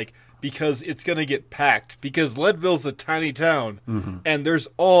you mean? I'm like, because it's gonna get packed because Leadville's a tiny town, and there's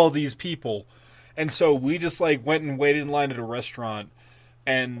all these people, and so we just like went and waited in line at a restaurant,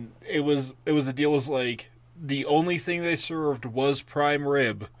 and it was a deal was like. The only thing they served was prime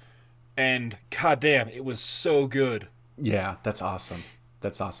rib, and goddamn, it was so good. Yeah, that's awesome.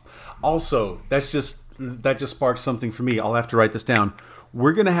 Also, that just sparked something for me. I'll have to write this down.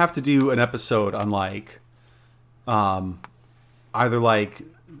 We're gonna have to do an episode on like, either like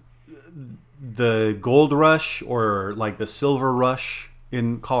the gold rush or like the silver rush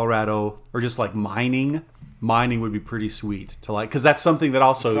in Colorado, or just like mining. Mining would be pretty sweet to like, because that's something that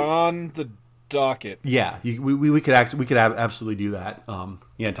also it's on the docket. Yeah, we could absolutely do that.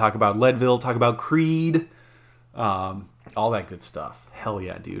 Yeah, talk about Leadville, talk about Creed, all that good stuff. Hell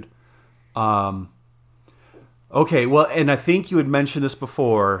yeah, dude. Okay, well, and I think you had mentioned this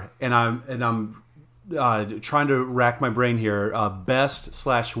before, and I'm trying to rack my brain here.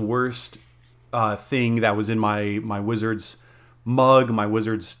 Best/worst thing that was in my Wizards mug, my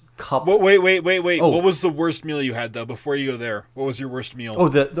Wizards cup. Wait. Oh. What was the worst meal you had though? Before you go there, what was your worst meal? Oh,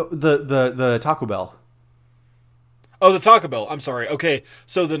 the Taco Bell. Oh, the Taco Bell. I'm sorry. Okay,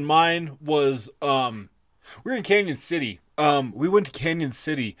 so then mine was we were in Canyon City. We went to Canyon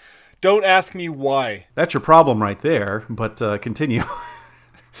City. Don't ask me why. That's your problem right there. But continue.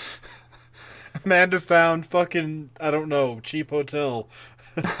 Amanda found fucking, I don't know, cheap hotel,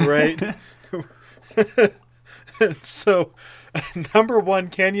 right? So, number one,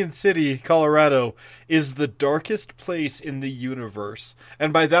 Canyon City, Colorado, is the darkest place in the universe.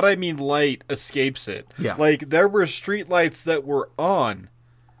 And by that I mean light escapes it. Yeah. Like, there were street lights that were on,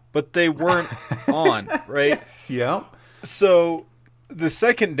 but they weren't on, right? Yeah. So, the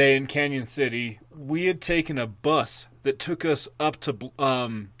second day in Canyon City, we had taken a bus that took us up to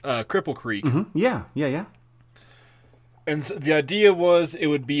Cripple Creek. Mm-hmm. Yeah. And so the idea was it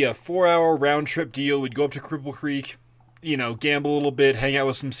would be a 4-hour round trip deal. We'd go up to Cripple Creek, gamble a little bit, hang out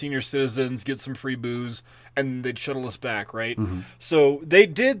with some senior citizens, get some free booze, and they'd shuttle us back, right? Mm-hmm. So they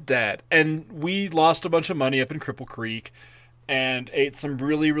did that, and we lost a bunch of money up in Cripple Creek and ate some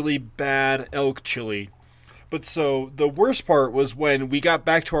really, really bad elk chili. But so the worst part was when we got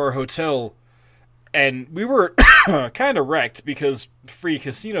back to our hotel and we were kind of wrecked because free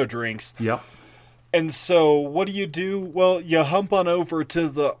casino drinks. Yep. And so what do? Well, you hump on over to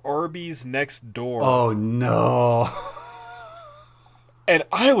the Arby's next door. Oh, no. And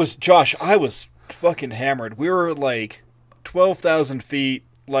I was fucking hammered. We were like 12,000 feet.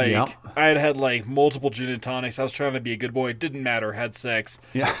 Like, Yep. I had like multiple gin and tonics. I was trying to be a good boy. It didn't matter. Had sex.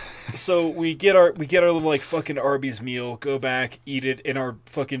 Yeah. So we get our little like fucking Arby's meal, go back, eat it in our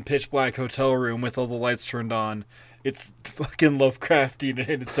fucking pitch black hotel room with all the lights turned on. It's fucking Lovecraftian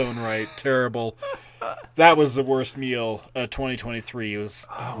in its own right. Terrible. That was the worst meal 2023. It was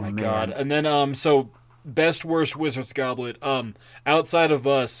oh my man. god. And then so best worst Wizard's Goblet. Outside of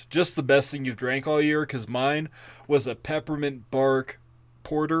us, just the best thing you've drank all year, because mine was a peppermint bark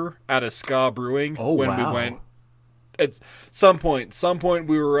porter out of Ska Brewing. Oh, when wow. we went at some point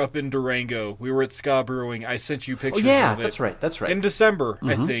we were up in Durango. We were at Ska Brewing. I sent you Oh, pictures yeah, of it. that's right. In December,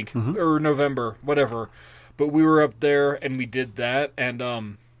 I think, or November, whatever. But we were up there and we did that,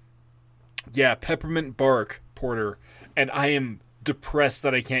 and peppermint bark porter, and I am depressed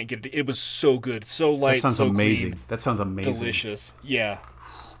that I can't get it. It was so good, so light, That sounds so amazing. clean, That sounds amazing. delicious. Yeah.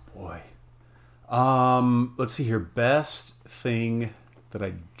 Boy. Let's see here. Best thing that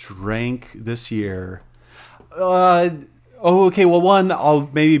I drank this year. Okay. Well, one, I'll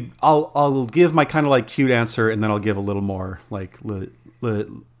give my kind of like cute answer, and then I'll give a little more like a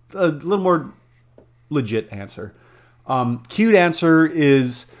little more legit answer. Cute answer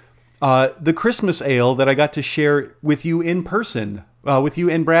is the Christmas ale that I got to share with you in person, with you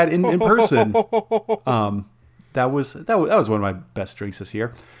and Brad in person. That was one of my best drinks this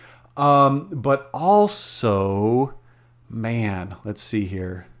year. But also, man, let's see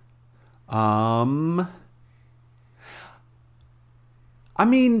here. I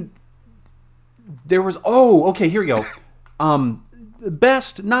mean, there was. Oh, okay. Here we go.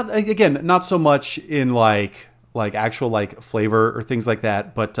 Best, not so much in like actual like flavor or things like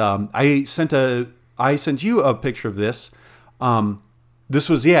that, but I sent you a picture of this. This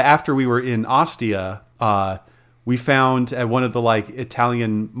was after we were in Ostia. We found at one of the like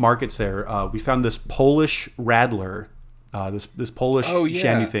Italian markets there. We found this Polish Radler, this Polish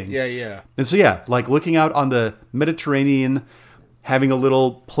shandy thing. Yeah. And so like looking out on the Mediterranean, having a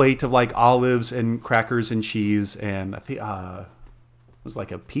little plate of like olives and crackers and cheese, and I think it was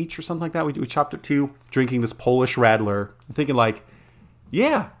like a peach or something like that. We chopped it too. Drinking this Polish Radler, and thinking like,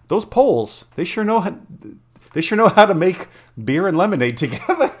 yeah, those Poles, they sure know how to make beer and lemonade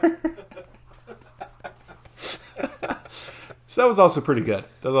together. So that was also pretty good.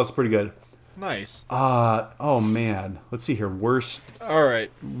 Nice. Oh man, let's see here. Worst All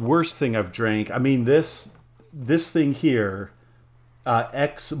right. thing I've drank. I mean this thing here,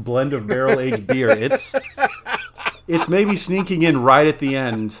 X blend of barrel aged beer. It's maybe sneaking in right at the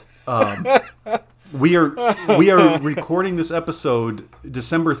end. We are recording this episode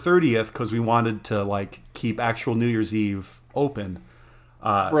December 30th because we wanted to like keep actual New Year's Eve open.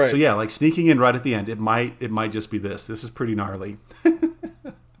 Right. So like sneaking in right at the end. It might just be this. This is pretty gnarly.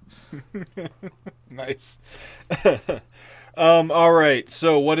 Nice. All right.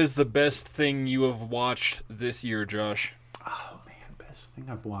 So, what is the best thing you have watched this year, Josh? Oh man, best thing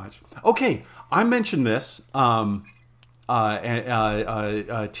I've watched. Okay, I mentioned this to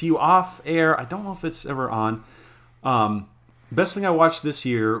you off air. I don't know if it's ever on. Best thing I watched this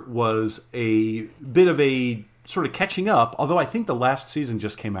year was a bit of a sort of catching up, although I think the last season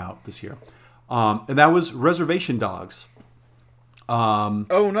just came out this year. And that was Reservation Dogs.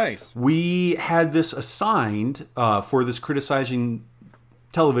 Oh, nice. We had this assigned for this criticizing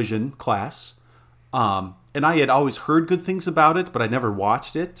television class. And I had always heard good things about it, but I never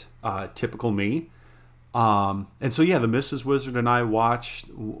watched it. Typical me. And so, yeah, the Mrs. Wizard and I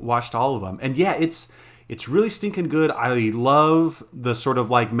watched all of them. And yeah, it's really stinking good. I love the sort of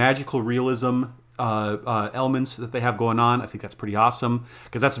like magical realism elements that they have going on. I think that's pretty awesome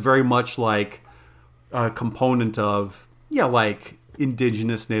because that's very much like a component of, yeah, like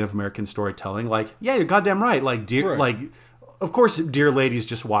indigenous Native American storytelling. Like, yeah, you're goddamn right. Like, dear, Right. like, of course, Dear Lady's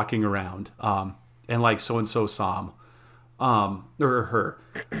just walking around, and like so and so saw him, or her.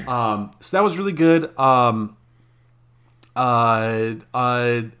 So that was really good. I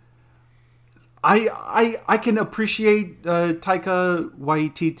can appreciate Taika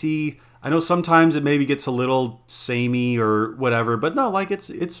Waititi. I know sometimes it maybe gets a little samey or whatever, but no, like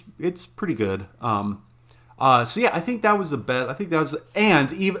it's pretty good. So yeah, I think that was the best. I think that was,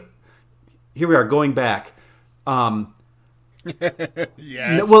 and even here we are going back.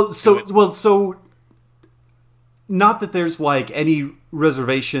 Yes. So not that there's like any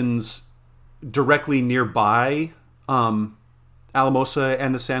reservations directly nearby Alamosa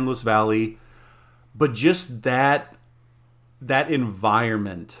and the San Luis Valley, but just that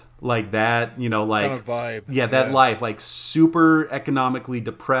environment, like that, you know, like Kind of vibe. yeah, that life, like super economically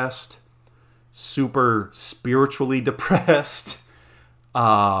depressed, super spiritually depressed.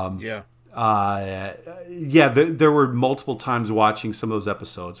 Yeah. There were multiple times watching some of those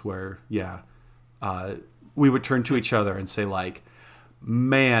episodes where, we would turn to each other and say like,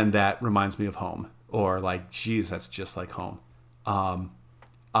 man, that reminds me of home, or like, geez, that's just like home.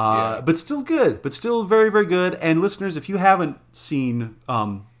 But still good, but still very, very good. And listeners, if you haven't seen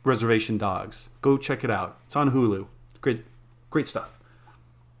Reservation Dogs, go check it out. It's on Hulu. Great stuff.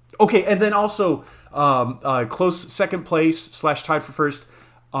 Okay, and then also close second place / tied for first.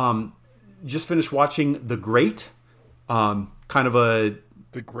 Just finished watching The Great. Kind of a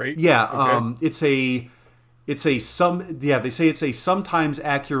The Great. yeah. Okay. They say it's a sometimes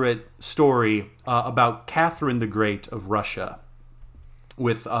accurate story about Catherine the Great of Russia,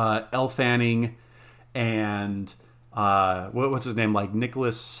 with Elle Fanning and what's his name, like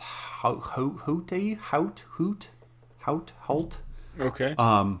Nicholas Hoult. Okay.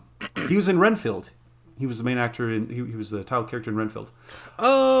 He was in Renfield. He was the main actor in. He was the title character in Renfield.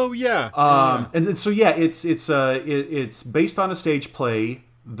 Oh yeah. And so yeah, it's based on a stage play.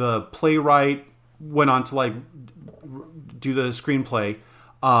 The playwright went on to like do the screenplay.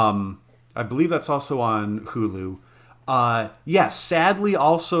 I believe that's also on Hulu. Sadly,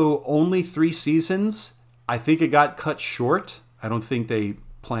 also only 3 seasons. I think it got cut short. I don't think they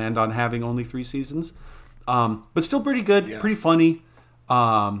planned on having only 3 seasons. But still pretty good, pretty funny.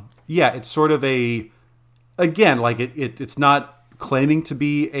 It's sort of again, like it's not claiming to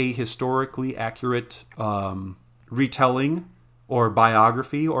be a historically accurate retelling or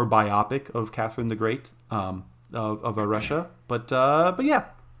biography or biopic of Catherine the Great of Russia, but yeah,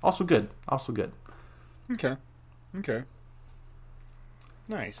 also good. Okay.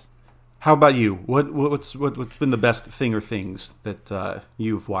 Nice. How about you? What's been the best thing or things that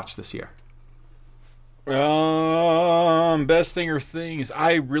you've watched this year? Best thing or things.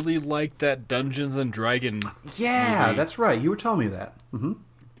 I really liked that Dungeons and Dragons. Yeah, movie. that's right. You were telling me that. Mm-hmm.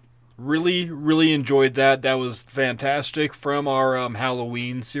 Really, really enjoyed that. That was fantastic. From our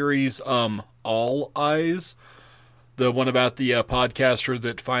Halloween series, All Eyes, the one about the podcaster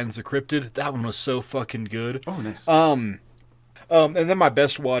that finds the cryptid. That one was so fucking good. Oh, nice. And then my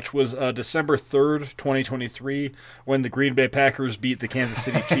best watch was December 3rd, 2023, when the Green Bay Packers beat the Kansas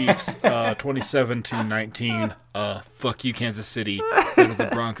City Chiefs 27-19. Fuck you, Kansas City. Better than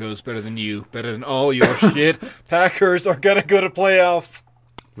Broncos, better than you, better than all your shit. Packers are going to go to playoffs.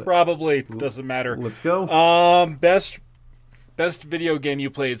 Probably. Doesn't matter. Let's go. Best video game you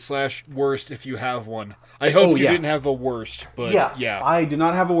played / worst if you have one. I hope you didn't have a worst, but yeah. I do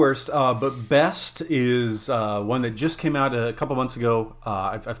not have a worst, but best is one that just came out a couple months ago.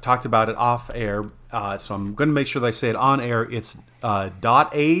 I've talked about it off air, so I'm going to make sure that I say it on air. It's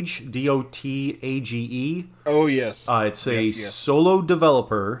Dotage, Dotage. Oh, yes. It's a solo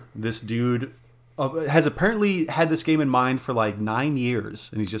developer. This dude has apparently had this game in mind for like 9 years,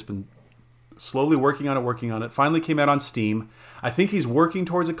 and he's just been slowly working on it. Finally came out on Steam. I think he's working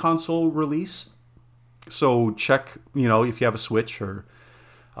towards a console release. So check, if you have a Switch or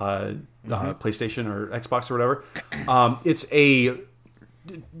PlayStation or Xbox or whatever. It's a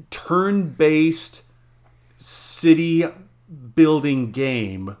turn-based city building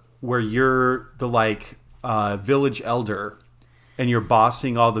game where you're the village elder and you're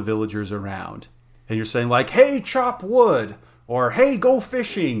bossing all the villagers around. And you're saying hey, chop wood, or hey, go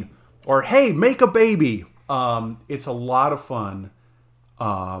fishing, or hey, make a baby. It's a lot of fun.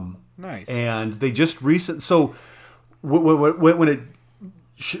 Nice. And they just so when it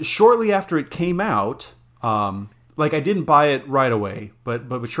shortly after it came out, I didn't buy it right away,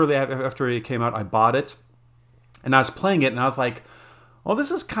 but shortly after it came out, I bought it, and I was playing it, and I was like, oh,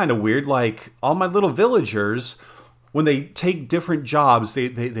 this is kind of weird. All my little villagers, when they take different jobs,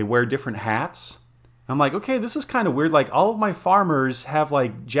 they wear different hats. I'm like, okay, this is kind of weird. All of my farmers have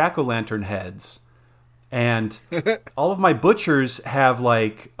jack-o'-lantern heads, and all of my butchers have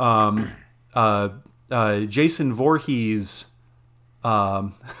Jason Voorhees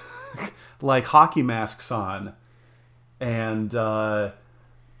hockey masks on. And I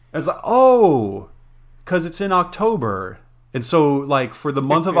was like, oh, because it's in October. And so for the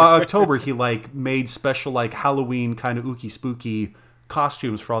month of October, he made special Halloween kind of ooky spooky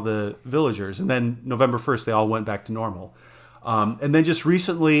costumes for all the villagers. And then November 1st, they all went back to normal. And then just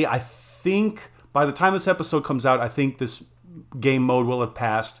recently, I think by the time this episode comes out, I think this game mode will have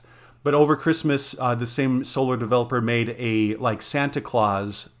passed. But over Christmas, the same Solar developer made a Santa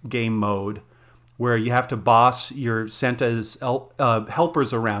Claus game mode where you have to boss your Santa's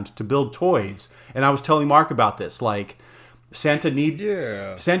helpers around to build toys. And I was telling Mark about this. Santa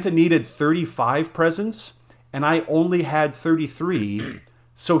needed 35 presents, and I only had 33.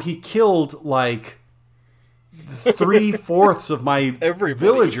 So he killed 3/4 of my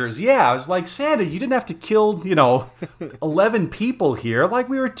villagers. Yeah, I was like, Santa, you didn't have to kill 11 people here.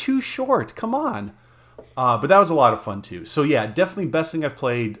 We were too short. Come on. But that was a lot of fun too. So yeah, definitely best thing I've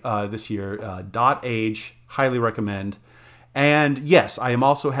played this year. Dot Age, highly recommend. And yes, I am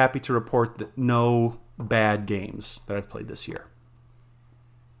also happy to report that no bad games that I've played this year.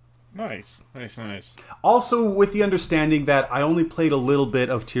 Nice. Also, with the understanding that I only played a little bit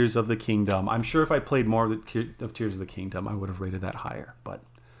of Tears of the Kingdom. I'm sure if I played more of Tears of the Kingdom, I would have rated that higher. But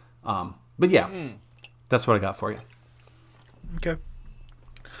yeah, that's what I got for you. Okay.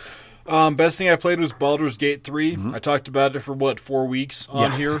 Best thing I played was Baldur's Gate 3. I talked about it for 4 weeks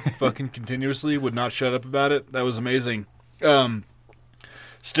on here, fucking continuously. Would not shut up about it. That was amazing.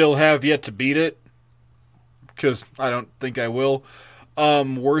 Still have yet to beat it because I don't think I will.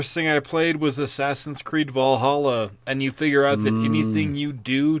 Worst thing I played was Assassin's Creed Valhalla, and you figure out that anything you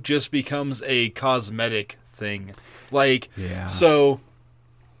do just becomes a cosmetic thing. So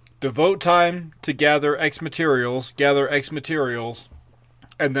devote time to gather X materials,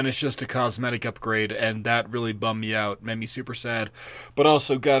 and then it's just a cosmetic upgrade, and that really bummed me out, made me super sad. But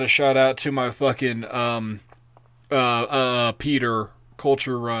also got a shout out to my fucking Peter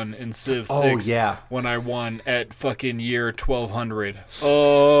culture run in Civ 6 when I won at fucking year 1200.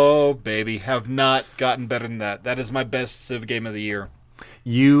 Oh, baby. Have not gotten better than that. That is my best Civ game of the year.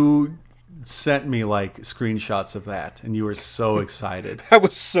 You sent me screenshots of that, and you were so excited. I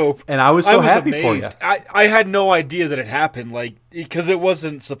was so happy amazed. for you. I had no idea that it happened, because it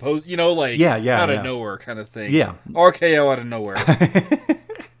wasn't supposed, out of nowhere kind of thing. Yeah. RKO out of nowhere.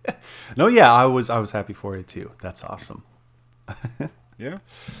 No, yeah, I was happy for you too. That's awesome. Yeah.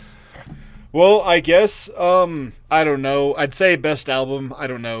 Well, I guess, I don't know. I'd say best album. I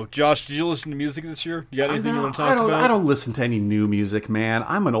don't know. Josh, did you listen to music this year? You got anything you want to talk about? I don't listen to any new music, man.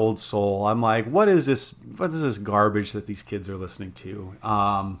 I'm an old soul. I'm like, what is this garbage that these kids are listening to?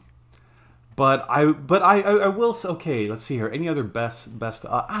 But I will say, okay, let's see here. Any other best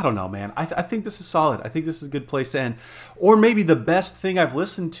I don't know, man. I think this is solid. I think this is a good place to end. Or maybe the best thing I've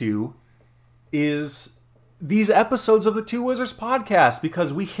listened to is these episodes of the Two Wizards podcast,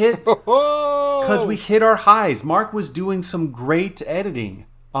 because we hit our highs. Mark was doing some great editing.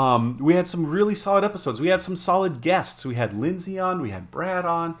 We had some really solid episodes. We had some solid guests. We had Lindsay on. We had Brad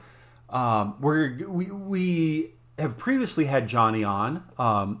on. We have previously had Johnny on,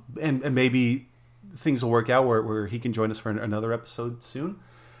 and maybe things will work out where he can join us for another episode soon.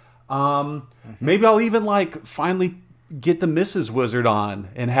 Maybe I'll even finally get the Mrs. Wizard on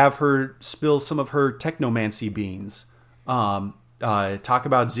and have her spill some of her technomancy beans. Talk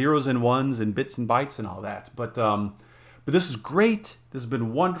about zeros and ones and bits and bytes and all that. But this is great. This has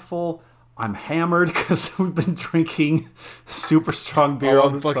been wonderful. I'm hammered because we've been drinking super strong beer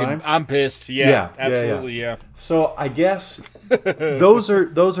all this time. I'm pissed. Yeah, absolutely. Yeah. So I guess those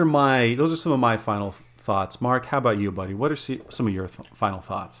are some of my final thoughts. Mark, how about you, buddy? What are some of your final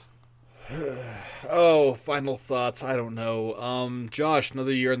thoughts? Oh, final thoughts. I don't know. Josh,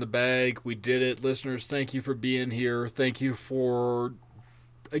 another year in the bag. We did it. Listeners, thank you for being here. Thank you for,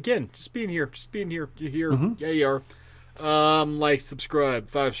 again, just being here. You're here. Mm-hmm. Yeah, you are. Like,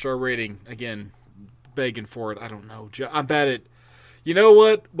 subscribe, 5-star rating. Again, begging for it. I don't know. I'm bad at, you know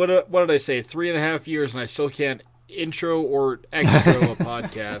what? What did I say? 3.5 years and I still can't intro or extro a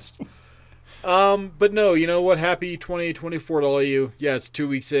podcast. But no, you know what? Happy 2024 to all of you. Yeah, it's 2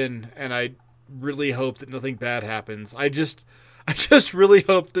 weeks in, and I really hope that nothing bad happens. I just really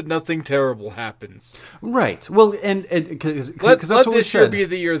hope that nothing terrible happens. Right. Well, and because let that's what we this year said. be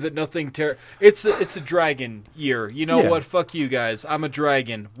the year that nothing It's a dragon year. You know what? Fuck you guys. I'm a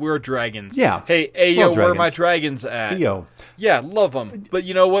dragon. We're dragons. Yeah. Hey, Well, Ayo, where are my dragons. dragons at? Yo. Yeah, love them. But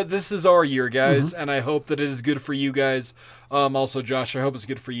you know what? This is our year, guys, and I hope that it is good for you guys. Also, Josh, I hope it's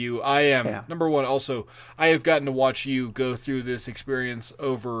good for you. I am. Yeah. Number one, also, I have gotten to watch you go through this experience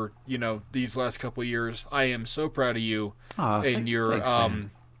over, these last couple of years. I am so proud of you in your thanks,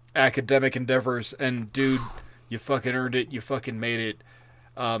 man. academic endeavors. And, dude, you fucking earned it. You fucking made it.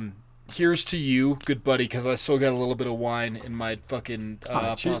 Here's to you, good buddy, because I still got a little bit of wine in my fucking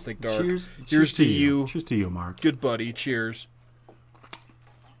Apothic Dark. Here's to you. Cheers to you, Mark. Good buddy. Cheers.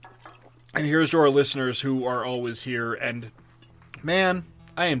 And here's to our listeners who are always here. And, man,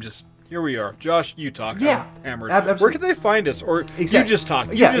 I am just... Here we are. Josh, you talk. Yeah. I'm hammered. Absolutely. Where can they find us? Or Exactly. you just talk.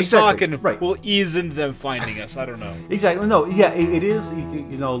 Yeah, You just exactly. talk and Right. we'll ease into them finding us. I don't know. Exactly. No. Yeah. It is.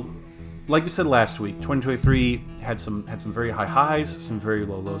 Like we said last week, 2023 had some very high highs, some very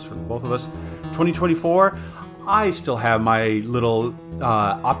low lows for both of us. 2024, I still have my little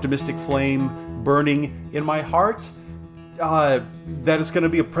optimistic flame burning in my heart. That it's going to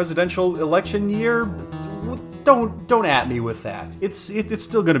be a presidential election year. Don't at me with that. It's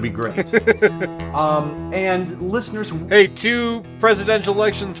still going to be great. And listeners, Hey, 2 presidential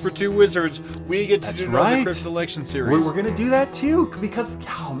elections for 2 wizards. We get to do another right. Crypt election series. we're going to do that too because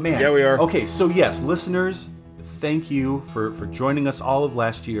oh man. Yeah, we are. Okay, so yes, listeners, thank you for joining us all of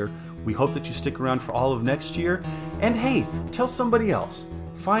last year. We hope that you stick around for all of next year. And hey, tell somebody else.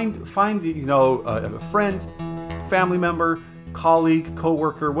 Find a friend, family member, colleague,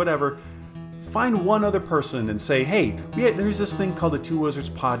 coworker, whatever. Find one other person and say, hey, there's this thing called the Two Wizards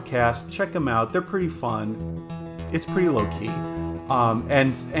podcast. Check them out. They're pretty fun. It's pretty low key.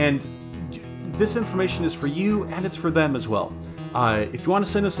 And this information is for you and it's for them as well. If you want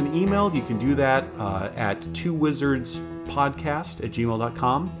to send us an email, you can do that at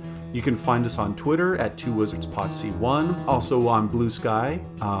twowizardspodcast@gmail.com. You can find us on Twitter at twowizardspodc1, also on Blue Sky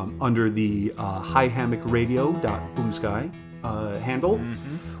under the highhammocksradio.bluesky handle.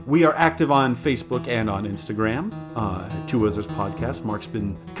 Mm-hmm. We are active on Facebook and on Instagram, Two Wizards Podcast. Mark's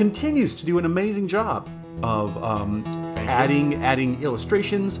continues to do an amazing job of adding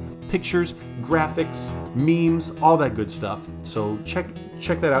illustrations, pictures, graphics, memes, all that good stuff. So check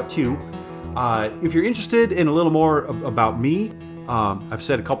that out too. If you're interested in a little more about me, I've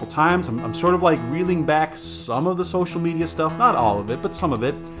said a couple times, I'm sort of like reeling back some of the social media stuff, not all of it, but some of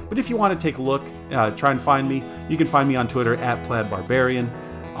it. But if you want to take a look, try and find me. You can find me on Twitter at PlaidBarbarian.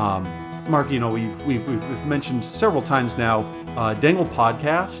 Mark, we've mentioned several times now Dangle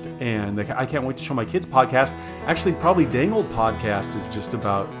Podcast, and I Can't Wait to Show My Kids podcast. Actually, probably Dangle Podcast is just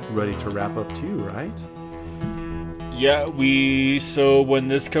about ready to wrap up too, right? Yeah, so when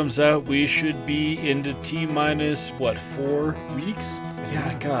this comes out, we should be into T-minus, 4 weeks?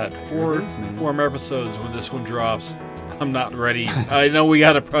 Yeah, God, 4 more episodes when this one drops. I'm not ready. I know we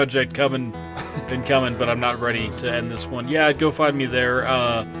got a project coming, but I'm not ready to end this one. Yeah, go find me there.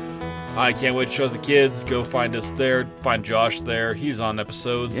 I Can't Wait to Show the Kids. Go find us there. Find Josh there. He's on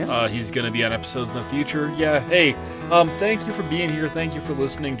episodes. Yeah. He's going to be on episodes in the future. Yeah, hey, thank you for being here. Thank you for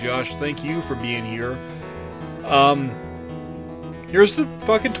listening, Josh. Thank you for being here. Here's to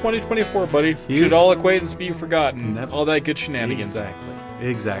fucking 2024, buddy. Should all acquaintance be forgotten? All that good shenanigans.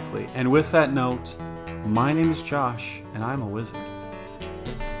 Exactly. And with that note, my name is Josh, and I'm a wizard.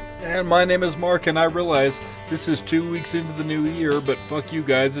 And my name is Mark, and I realize this is 2 weeks into the new year, but fuck you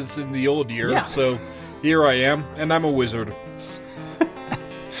guys, it's in the old year. Yeah. So here I am, and I'm a wizard.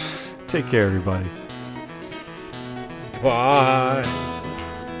 Take care, everybody. Bye.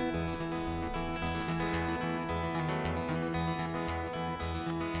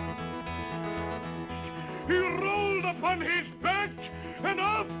 He rolled upon his back, and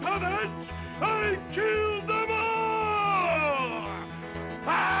after that, I killed them all!